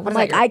yeah. What I'm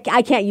is like, that?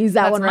 I can't use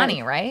that That's one.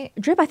 money, right?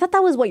 Drip. I thought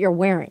that was what you're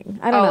wearing.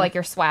 I don't Oh, know. like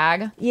your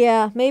swag.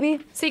 Yeah, maybe.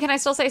 See, can I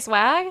still say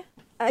swag?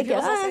 I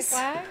People still say guess.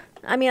 swag?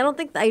 I mean,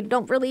 I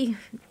don't really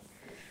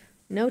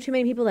know too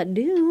many people that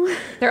do.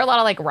 There are a lot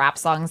of like rap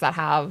songs that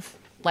have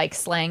like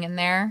slang in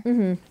there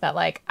that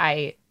like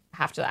I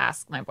have to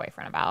ask my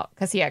boyfriend about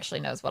because he actually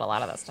knows what a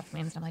lot of that stuff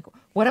means. And I'm like,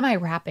 what am I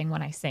rapping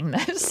when I sing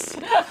this?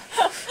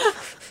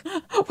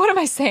 What am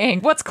I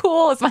saying? What's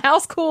cool? Is my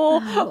house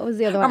cool? What was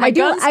the other one? Are my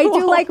guns I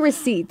cool? do like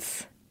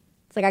receipts.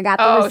 It's like I got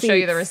the receipts. Show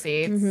you the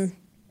receipts.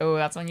 Oh,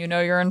 that's when you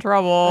know you're in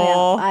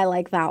trouble. Yeah, I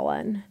like that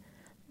one.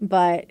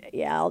 But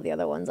yeah, all the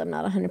other ones I'm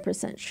not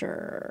 100%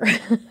 sure.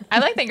 I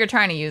like that you're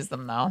trying to use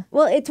them though.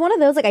 Well, it's one of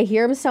those, like I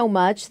hear them so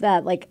much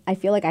that like I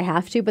feel like I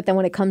have to, but then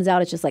when it comes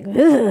out, it's just like,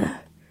 ugh.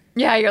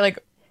 Yeah, you're like,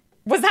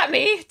 was that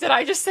me? Did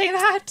I just say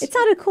that? It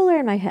sounded cooler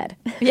in my head.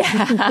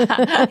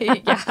 Yeah.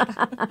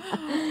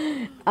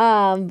 Yeah.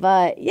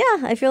 But yeah,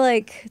 I feel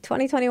like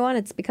 2021,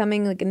 it's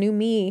becoming like a new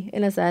me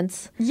in a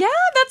sense. Yeah,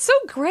 that's so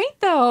great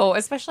though,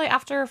 especially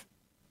after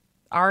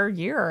our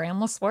year. I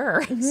almost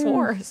swore.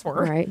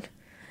 Swore. Right.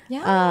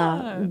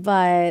 Yeah.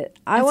 But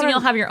I want you'll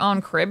have your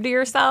own crib to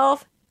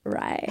yourself.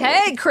 Right.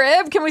 Hey,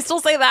 crib, can we still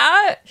say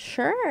that?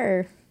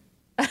 Sure.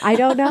 I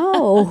don't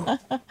know.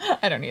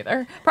 I don't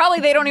either. Probably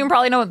they don't even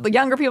probably know. The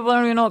younger people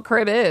don't even know what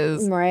crib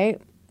is. Right.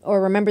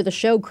 Or remember the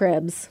show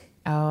Cribs,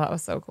 Oh, that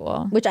was so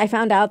cool. which I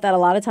found out that a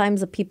lot of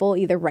times the people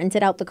either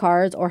rented out the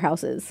cars or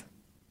houses.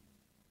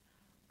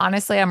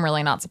 Honestly, I'm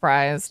really not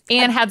surprised.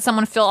 And had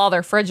someone fill all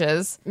their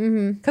fridges.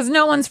 Because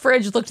no one's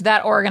fridge looked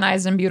that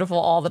organized and beautiful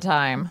all the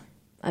time.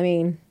 I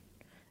mean,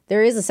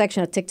 there is a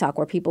section of TikTok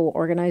where people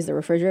organize the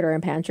refrigerator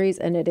and pantries,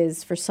 and it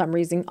is for some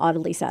reason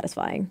oddly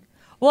satisfying.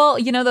 Well,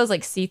 you know those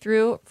like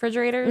see-through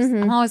refrigerators?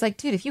 I'm always like,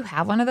 dude, if you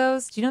have one of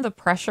those, do you know the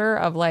pressure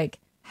of like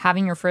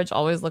having your fridge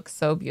always look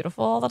so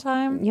beautiful all the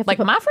time? have to Like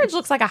put- my fridge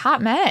looks like a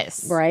hot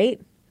mess.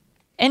 Right?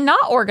 And not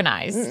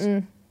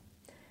organized.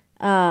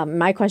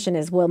 My question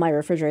is, will my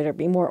refrigerator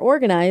be more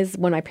organized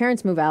when my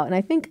parents move out? And I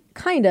think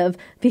kind of,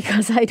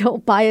 because I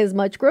don't buy as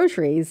much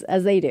groceries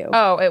as they do.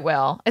 Oh, it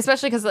will.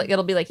 Especially because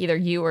it'll be like either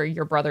you or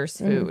your brother's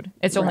food.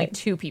 It's only right.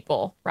 2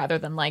 people rather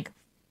than like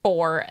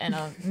 4 and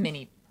a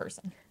mini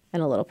person.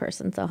 And a little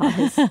person, so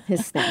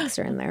his snacks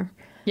are in there.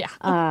 Yeah.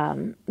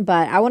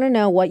 But I want to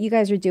know what you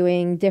guys are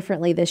doing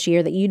differently this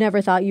year that you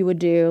never thought you would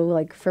do.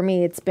 Like for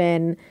me, it's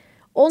been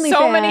OnlyFans.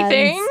 So many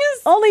things.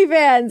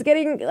 OnlyFans,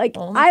 getting like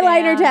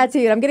eyeliner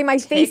tattooed. I'm getting my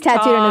face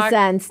tattooed in a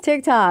sense.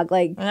 TikTok,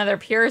 like Another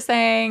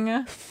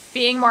piercing.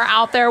 Being more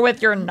out there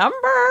with your number.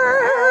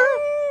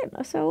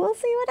 so we'll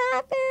see what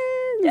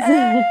happens.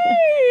 Yay.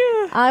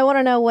 I want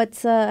to know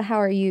what's your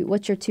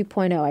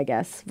 2.0, I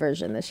guess,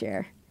 version this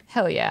year.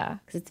 Hell yeah.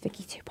 Because it's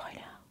Vicky 2.0.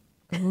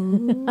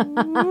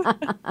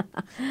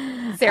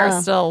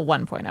 Sarah's still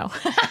 1.0.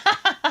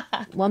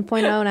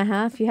 1.0 and a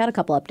half. You had a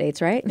couple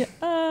updates, right?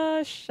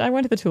 I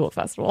went to the Tulip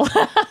Festival.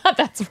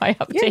 That's my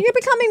update. You're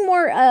becoming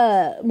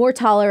more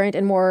tolerant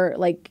and more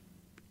like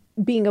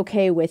being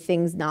okay with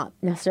things not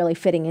necessarily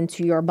fitting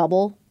into your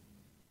bubble.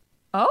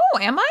 Oh,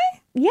 am I?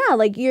 Yeah,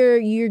 like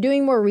you're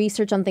doing more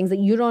research on things that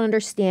you don't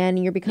understand.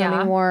 And you're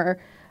becoming more.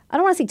 I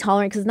don't want to say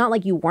tolerant because it's not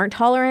like you weren't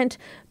tolerant,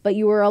 but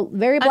you were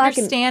very black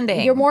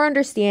understanding. You're more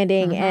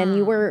understanding, and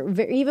you were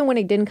even when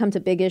it didn't come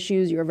to big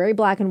issues, you were very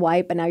black and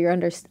white. But now you're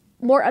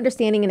more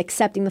understanding and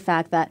accepting the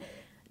fact that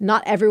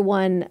not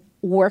everyone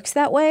works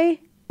that way,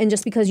 and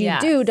just because you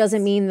do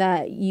doesn't mean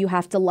that you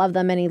have to love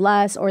them any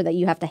less or that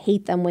you have to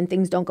hate them when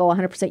things don't go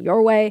 100%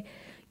 your way.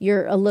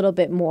 You're a little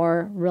bit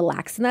more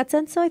relaxed in that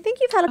sense. So I think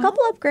you've had a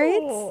couple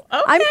upgrades. Okay.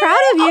 I'm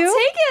proud of you. I'll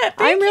take it. I'm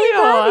Thank really you.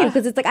 proud of you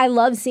because it's like I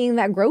love seeing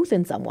that growth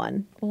in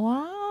someone.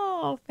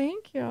 Wow,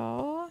 thank you.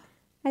 I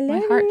My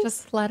love heart it.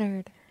 just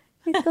fluttered.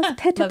 It goes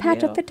pitter Love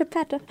patter, you. pitter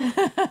patter.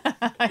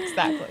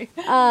 Exactly.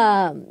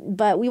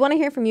 But we want to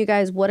hear from you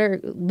guys. What are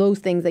those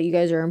things that you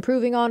guys are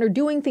improving on or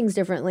doing things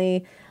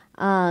differently?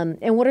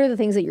 And what are the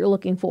things that you're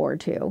looking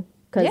forward to?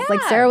 Because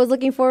like Sarah was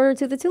looking forward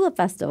to the Tulip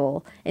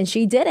Festival, and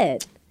she did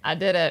it. I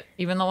did it.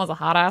 Even though it was a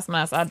hot ass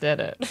mess, I did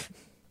it.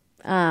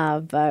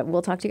 But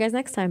we'll talk to you guys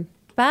next time.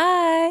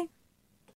 Bye.